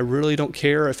 I really don't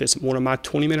care if it's one of my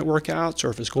 20-minute workouts or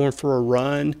if it's going for a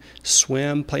run,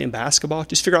 swim, playing basketball.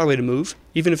 Just figure out a way to move,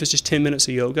 even if it's just 10 minutes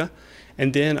of yoga.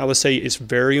 And then I would say it's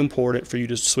very important for you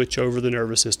to switch over the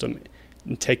nervous system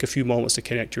and take a few moments to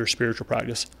connect to your spiritual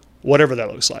practice, whatever that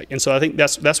looks like. And so I think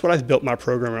that's what I've built my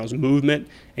program around, is movement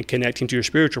and connecting to your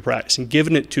spiritual practice and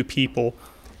giving it to people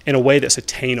in a way that's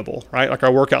attainable, right? Our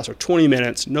workouts are 20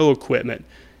 minutes, no equipment.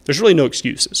 There's really no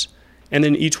excuses. And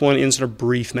then each one ends in a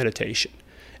brief meditation.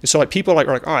 And so people are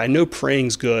like, all right, I know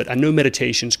praying's good, I know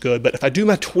meditation's good, but if I do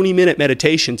my 20-minute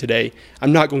meditation today,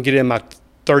 I'm not going to get in my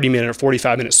 30-minute or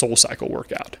 45-minute soul cycle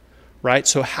workout, right?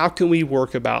 So how can we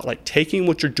work about taking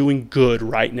what you're doing good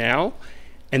right now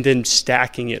and then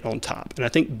stacking it on top? And I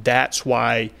think that's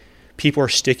why people are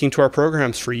sticking to our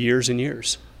programs for years and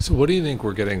years. So what do you think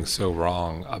we're getting so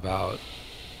wrong about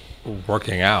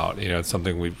working out? It's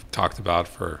something we've talked about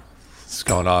it's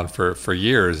going on for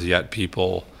years, yet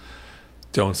people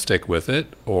don't stick with it,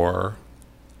 or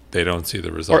they don't see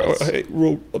the results.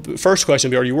 First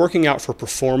question, are you working out for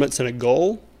performance and a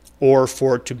goal, or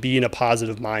for to be in a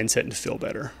positive mindset and to feel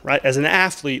better, right? As an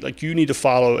athlete, you need to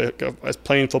follow, as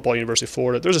playing football at University of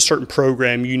Florida, there's a certain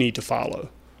program you need to follow,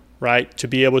 right? To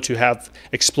be able to have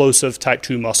explosive type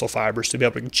 2 muscle fibers, to be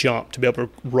able to jump, to be able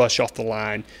to rush off the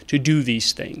line, to do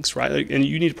these things, right? And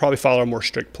you need to probably follow a more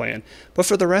strict plan. But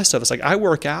for the rest of us, I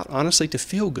work out, honestly, to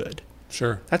feel good.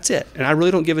 Sure. That's it. And I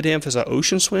really don't give a damn if it's an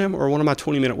ocean swim or one of my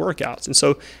 20-minute workouts. And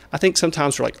so I think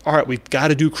sometimes we're all right, we've got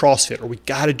to do CrossFit or we've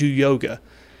got to do yoga.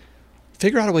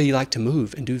 Figure out a way you like to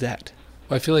move and do that.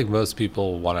 Well, I feel like most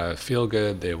people want to feel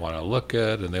good, they want to look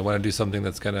good, and they want to do something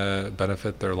that's going to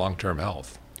benefit their long-term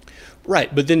health.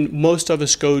 Right. But then most of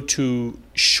us go to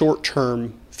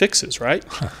short-term fixes, right?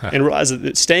 And realize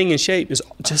that staying in shape is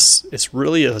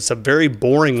it's a very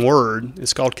boring word.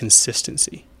 It's called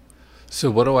consistency. So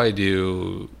what do I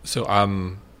do? So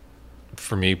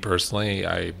for me personally,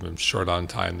 I'm short on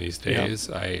time these days.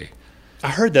 Yeah. I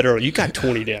heard that earlier. You got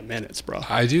 20 damn minutes, bro.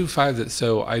 I do 5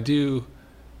 so I do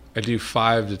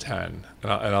 5 to 10,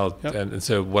 and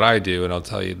so what I do, and I'll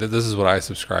tell you that this is what I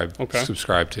subscribe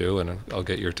to, and I'll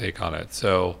get your take on it.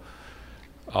 So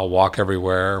I'll walk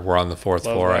everywhere. We're on the 4th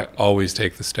floor. That. I always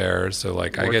take the stairs. So I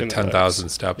get 10,000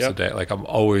 steps a day. I'm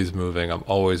always moving. I'm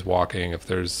always walking. If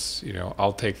there's,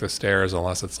 I'll take the stairs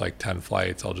unless it's 10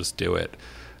 flights. I'll just do it.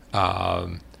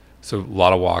 So a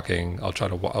lot of walking. I'll try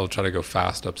to go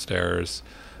fast upstairs.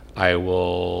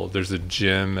 There's a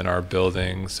gym in our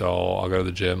building. So I'll go to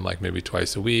the gym maybe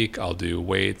twice a week. I'll do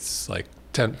weights 5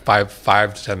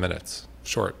 to 10 minutes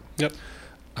short. Yep.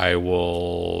 I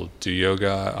will do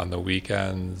yoga on the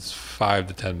weekends, 5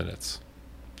 to 10 minutes.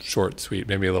 Short, sweet,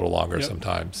 maybe a little longer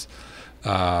sometimes.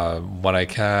 When I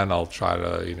can, I'll try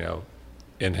to,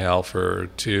 inhale for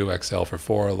 2, exhale for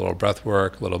 4, a little breath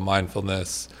work, a little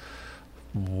mindfulness,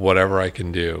 whatever I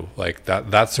can do. Like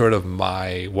that's sort of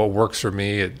what works for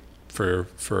me for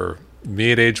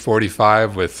me at age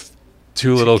 45 with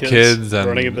 2 little kids and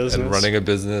running a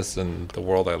business and the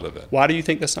world I live in. Why do you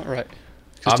think that's not right?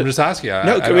 I'm just asking.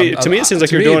 To me, it seems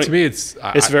like you're doing. To me,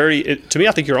 to me,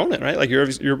 I think you're on it, right? Like you're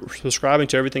subscribing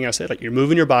to everything I said. Like you're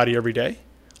moving your body every day.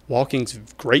 Walking's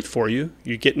great for you.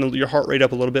 You're getting your heart rate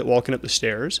up a little bit walking up the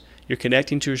stairs. You're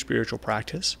connecting to your spiritual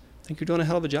practice. I think you're doing a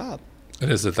hell of a job.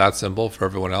 And is it that simple for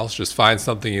everyone else? Just find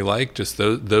something you like. Just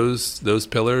those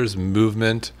pillars: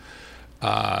 movement,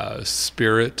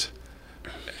 spirit.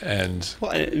 And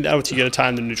now you got to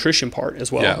time the nutrition part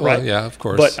as well, right? Well, yeah, of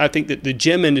course. But I think that the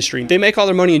gym industry, they make all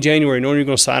their money in January, knowing you're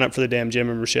going to sign up for the damn gym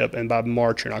membership, and by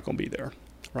March you're not going to be there,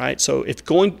 right? So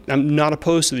I'm not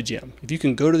opposed to the gym. If you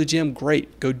can go to the gym,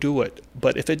 great, go do it.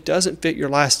 But if it doesn't fit your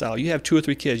lifestyle, you have 2 or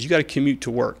 3 kids, you got to commute to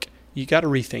work. You got to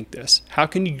rethink this. How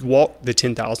can you walk the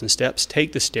 10,000 steps,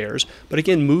 take the stairs, but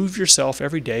again, move yourself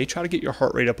every day, try to get your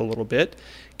heart rate up a little bit,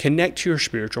 connect to your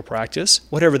spiritual practice,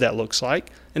 whatever that looks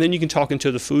like, and then you can talk into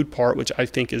the food part, which I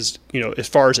think is, as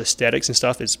far as aesthetics and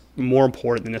stuff, is more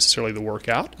important than necessarily the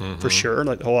workout, for sure.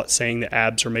 Like the whole saying that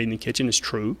abs are made in the kitchen is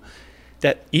true.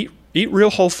 That eat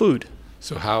real whole food.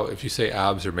 So if you say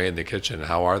abs are made in the kitchen,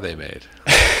 how are they made?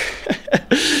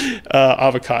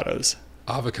 Avocados.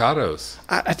 Avocados.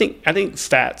 I think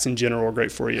fats in general are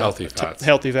great for you. Healthy fats.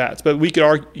 Healthy fats. But we could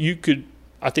argue,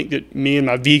 I think that me and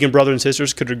my vegan brother and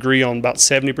sisters could agree on about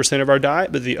 70% of our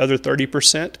diet, but the other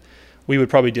 30%, we would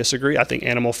probably disagree. I think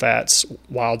animal fats,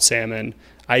 wild salmon.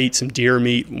 I eat some deer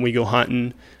meat when we go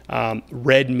hunting.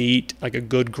 Red meat, like a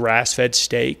good grass-fed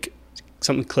steak.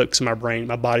 Something clicks in my brain.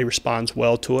 My body responds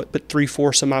well to it. But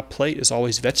 3/4 of my plate is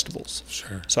always vegetables.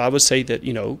 Sure. So I would say that,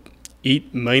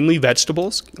 eat mainly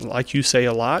vegetables, like you say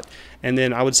a lot, and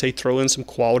then I would say throw in some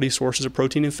quality sources of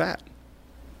protein and fat.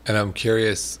 And I'm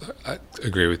curious, I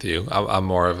agree with you. I'm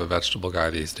more of a vegetable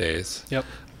guy these days. Yep.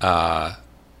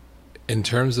 In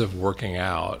terms of working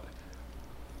out,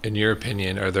 in your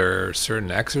opinion, are there certain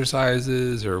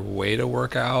exercises or way to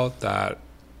work out that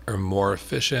are more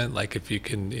efficient? Like if you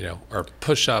can, are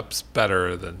push-ups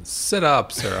better than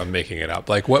sit-ups, or I'm making it up?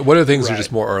 Like what are things that are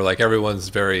just more, or like everyone's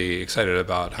very excited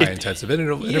about high-intensive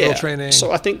interval training?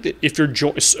 So I think that if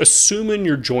assuming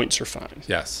your joints are fine.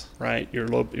 Yes. Right?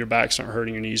 Your backs aren't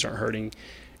hurting, your knees aren't hurting.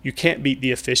 You can't beat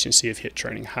the efficiency of HIIT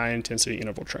training, high-intensity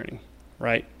interval training,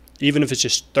 right? Even if it's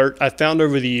just I found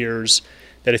over the years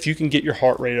that if you can get your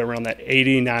heart rate around that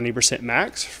 80-90%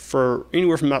 max for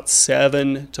anywhere from about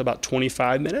 7 to about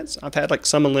 25 minutes. I've had like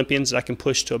some Olympians that I can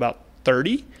push to about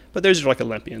 30, but those are like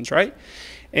Olympians, right?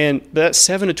 And that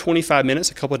 7 to 25 minutes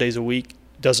a couple of days a week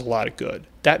does a lot of good.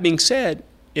 That being said,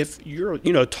 if you're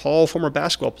a tall former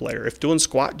basketball player, if doing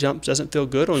squat jumps doesn't feel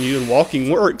good on you and walking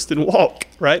works, then walk,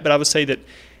 right? But I would say that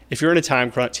if you're in a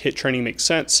time crunch, HIIT training makes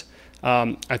sense.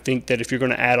 I think that if you're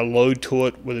going to add a load to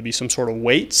it, whether it be some sort of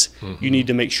weights, you need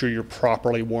to make sure you're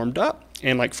properly warmed up.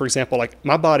 And like, for example, like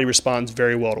my body responds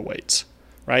very well to weights,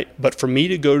 right? But for me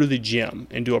to go to the gym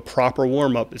and do a proper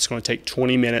warm-up, it's going to take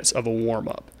 20 minutes of a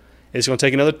warm-up. It's going to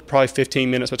take another probably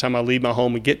 15 minutes by the time I leave my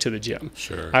home and get to the gym.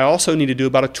 Sure. I also need to do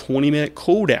about a 20-minute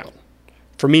cool down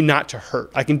for me not to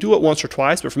hurt. I can do it once or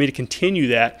twice, but for me to continue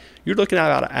that, you're looking at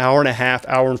about an hour and a half,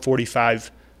 hour and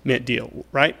 45-minute deal,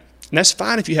 right? And that's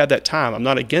fine if you have that time. I'm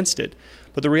not against it.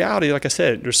 But the reality, like I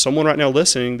said, there's someone right now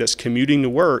listening that's commuting to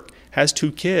work, has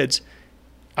 2 kids.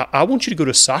 I want you to go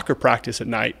to soccer practice at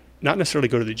night, not necessarily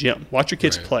go to the gym. Watch your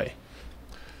kids play.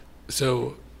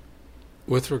 So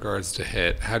with regards to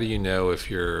HIIT, how do you know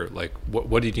if you're like,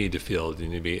 what do you need to feel? Do you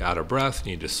need to be out of breath? Do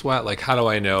you need to sweat? Like, how do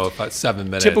I know if at 7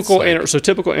 minutes? Typical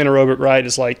anaerobic, right,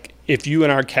 is like if you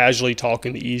and I are casually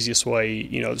talking, the easiest way,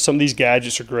 some of these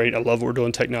gadgets are great. I love what we're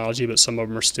doing technology, but some of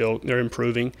them they're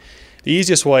improving. The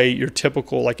easiest way, your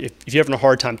typical, like if you're having a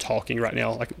hard time talking right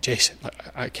now, like, Jason,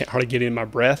 I can't hardly get in my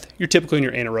breath, you're typically in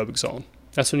your anaerobic zone.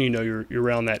 That's when you're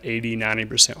around that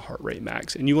 80-90% heart rate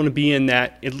max. And you want to be in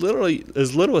that, it literally,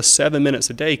 as little as 7 minutes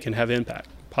a day can have impact,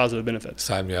 positive benefits.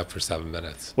 Sign me up for 7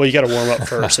 minutes. Well, you got to warm up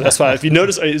first. So that's why, if you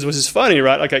notice, which is funny,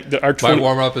 right? My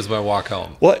warm up is my walk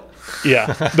home. What?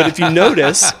 Yeah. But if you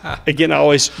notice, again, I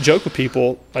always joke with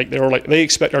people, they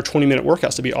expect our 20-minute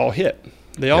workouts to be all HIIT.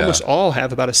 They almost all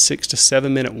have about a 6 to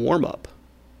 7 minute warm up.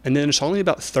 And then it's only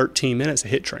about 13 minutes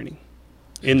of HIIT training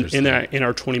in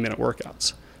our 20-minute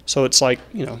workouts. So it's like,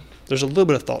 there's a little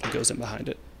bit of thought that goes in behind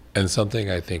it. And something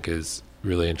I think is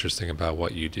really interesting about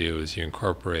what you do is you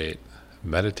incorporate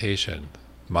meditation,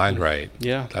 mind right.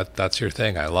 Yeah. That's your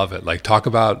thing. I love it. Like, talk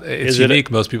about, it's Is unique.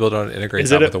 Most people don't integrate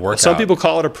that with the workout. Some people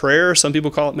call it a prayer. Some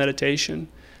people call it meditation.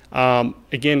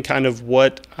 Again, kind of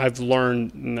what I've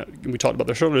learned, we talked about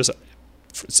this earlier, is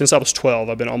since I was 12,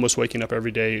 I've been almost waking up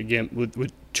every day, again,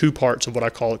 with two parts of what I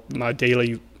call my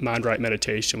daily mind right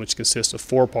meditation, which consists of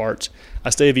 4 parts. I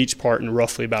stay of each part in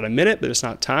roughly about a minute, but it's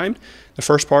not timed. The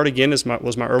first part, again, was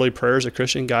my early prayer as a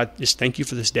Christian. God, just thank you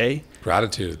for this day.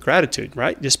 Gratitude,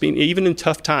 right? Just being, even in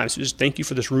tough times, just thank you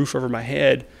for this roof over my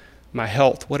head, my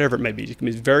health, whatever it may be. It can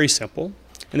be very simple.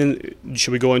 And then,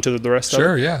 should we go into the rest of it?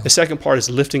 Sure, yeah. The second part is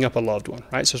lifting up a loved one,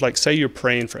 right? So it's like, say you're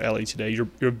praying for Ellie today.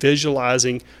 You're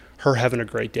visualizing her having a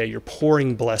great day. You're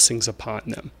pouring blessings upon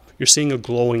them. You're seeing a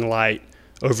glowing light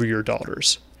over your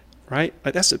daughters, right?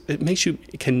 Like it makes you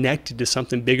connected to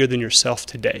something bigger than yourself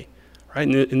today, right?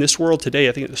 In this world today,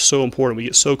 I think it's so important. We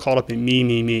get so caught up in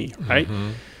me, right?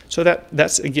 Mm-hmm. So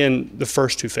that's, again, the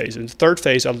first 2 phases. The third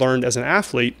phase I learned as an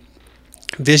athlete,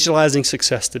 visualizing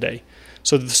success today.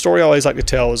 So the story I always like to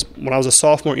tell is when I was a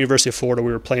sophomore at University of Florida,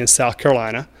 we were playing South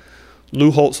Carolina. Lou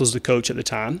Holtz was the coach at the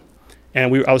time.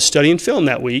 And I was studying film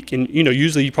that week, and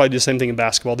usually you probably do the same thing in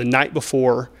basketball. The night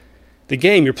before the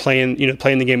game, you're playing the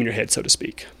game in your head, so to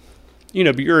speak.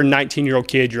 But you're a 19-year-old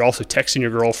kid. You're also texting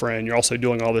your girlfriend. You're also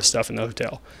doing all this stuff in the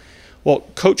hotel. Well,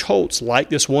 Coach Holtz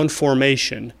liked this one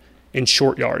formation in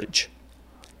short yardage,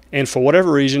 and for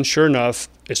whatever reason, sure enough,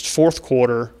 it's 4th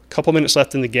quarter, a couple minutes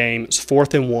left in the game. It's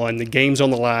 4th and 1. The game's on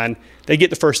the line. They get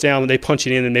the first down, and they punch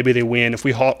it in, and maybe they win. If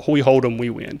we hold them, we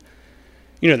win.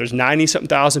 There's 90-something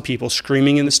thousand people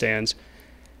screaming in the stands.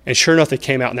 And sure enough, they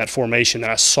came out in that formation that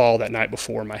I saw that night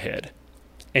before in my head.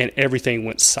 And everything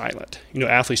went silent.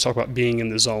 Athletes talk about being in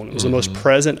the zone. It was the most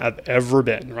present I've ever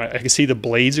been, right? I could see the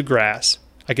blades of grass.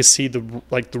 I could see the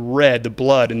red, the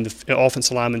blood in the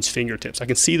offensive lineman's fingertips. I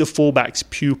could see the fullback's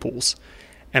pupils.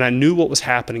 And I knew what was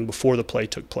happening before the play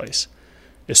took place.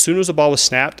 As soon as the ball was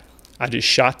snapped, I just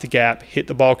shot the gap, hit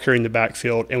the ball carrying the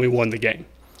backfield, and we won the game,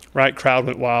 right? Crowd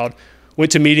went wild.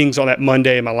 Went to meetings on that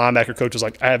Monday, and my linebacker coach was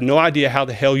like, I have no idea how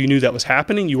the hell you knew that was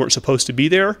happening. You weren't supposed to be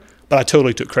there, but I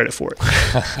totally took credit for it,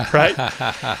 right?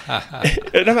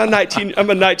 And I'm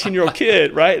a 19-year-old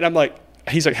kid, right? And I'm like,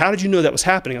 he's like, how did you know that was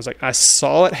happening? I was like, I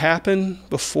saw it happen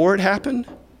before it happened.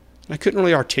 And I couldn't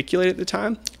really articulate it at the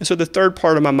time. And so the third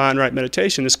part of my mind right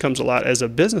meditation, this comes a lot as a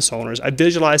business owner, is I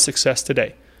visualize success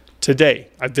today. Today,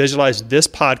 I visualized this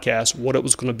podcast, what it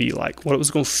was going to be like, what it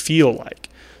was going to feel like.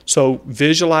 So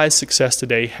visualize success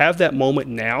today. Have that moment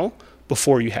now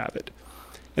before you have it.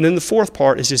 And then the fourth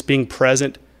part is just being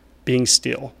present, being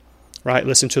still, right?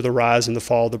 Listen to the rise and the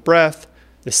fall of the breath,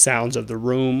 the sounds of the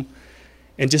room,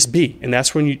 and just be. And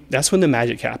that's when the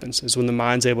magic happens, is when the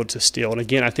mind's able to still. And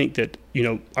again, I think that,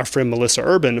 our friend Melissa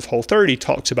Urban of Whole30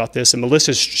 talks about this. And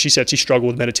Melissa, she said she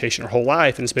struggled with meditation her whole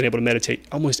life and has been able to meditate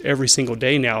almost every single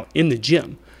day now in the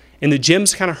gym. And the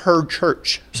gym's kind of her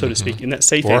church, so to speak, in that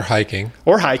safe Or hiking,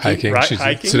 right?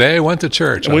 Hiking. Today I went to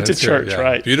church.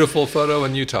 Right. Beautiful photo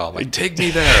in Utah. I'm like, take me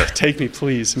there. Take me,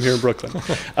 please. I'm here in Brooklyn.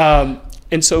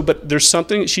 And so, but there's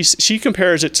something, she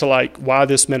compares it to like why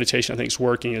this meditation I think is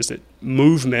working is that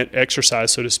movement,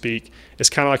 exercise, so to speak, is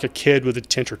kind of like a kid with a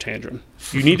temper tantrum.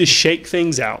 You need to shake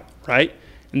things out, right?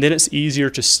 And then it's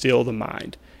easier to still the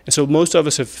mind. And so most of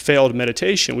us have failed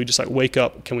meditation. We just like wake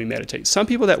up, can we meditate? Some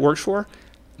people that works for,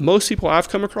 most people I've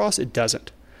come across, it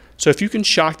doesn't. So if you can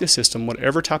shock the system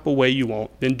whatever type of way you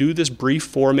want, then do this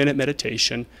brief 4-minute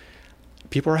meditation.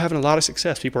 People are having a lot of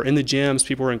success. People are in the gyms,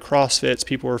 people are in CrossFits,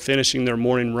 people are finishing their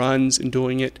morning runs and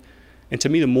doing it. And to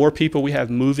me, the more people we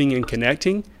have moving and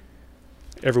connecting,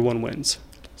 everyone wins.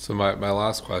 So my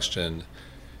last question,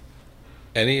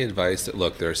 any advice that,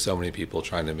 look, there are so many people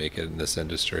trying to make it in this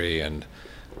industry, and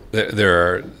there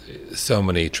are so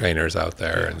many trainers out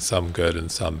there, and some good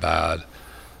and some bad.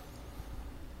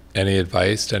 Any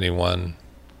advice to anyone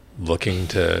looking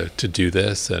to do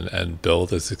this and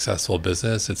build a successful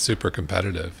business? It's super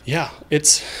competitive. Yeah,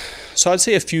 so I'd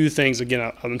say a few things.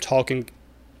 Again, I'm talking,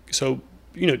 so,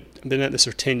 I've been at this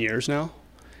for 10 years now.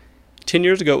 10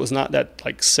 years ago, it was not that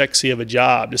like sexy of a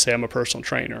job to say I'm a personal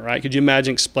trainer, right? Could you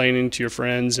imagine explaining to your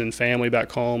friends and family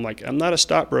back home, like, I'm not a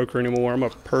stockbroker anymore, I'm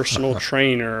a personal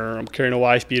trainer, I'm carrying a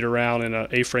wife beater around in an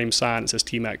A-frame sign that says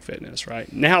T-Mac Fitness,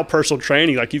 right? Now personal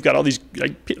training, like you've got all these,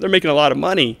 like they're making a lot of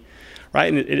money,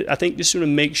 right? And I think just to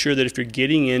make sure that if you're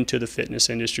getting into the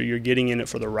fitness industry, you're getting in it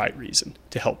for the right reason,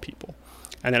 to help people.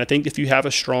 And then I think if you have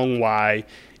a strong why,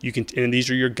 you can, and these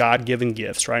are your God-given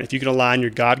gifts, right? If you can align your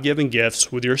God-given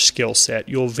gifts with your skill set,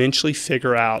 you'll eventually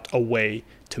figure out a way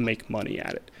to make money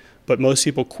at it. But most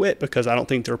people quit because I don't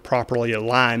think they're properly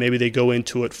aligned. Maybe they go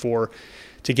into it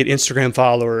to get Instagram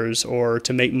followers or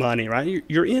to make money, right?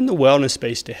 You're in the wellness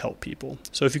space to help people.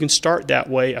 So if you can start that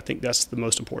way, I think that's the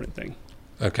most important thing.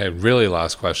 Okay, really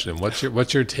last question. What's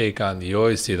your take on, you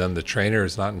always see them, the trainer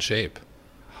is not in shape?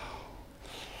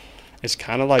 It's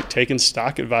kind of like taking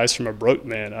stock advice from a broke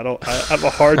man. I have a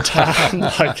hard time.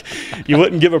 Like, you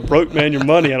wouldn't give a broke man your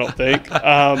money, I don't think.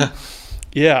 I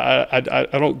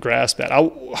don't grasp that.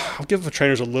 I'll give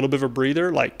trainers a little bit of a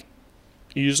breather. Like,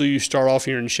 usually you start off,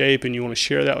 you're in shape and you want to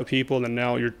share that with people, and then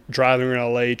now you're driving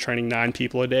around LA training 9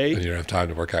 people a day. And you don't have time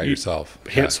to work out yourself.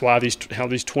 Hence why these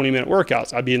 20-minute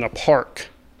workouts. I'd be in a park,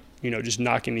 just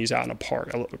knocking these out in a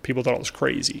park. People thought it was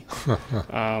crazy.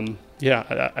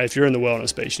 If you're in the wellness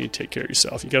space, you need to take care of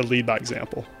yourself. You got to lead by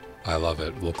example. I love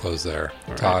it. We'll close there.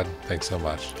 All Todd, right. thanks so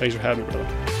much. Thanks for having me,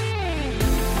 brother.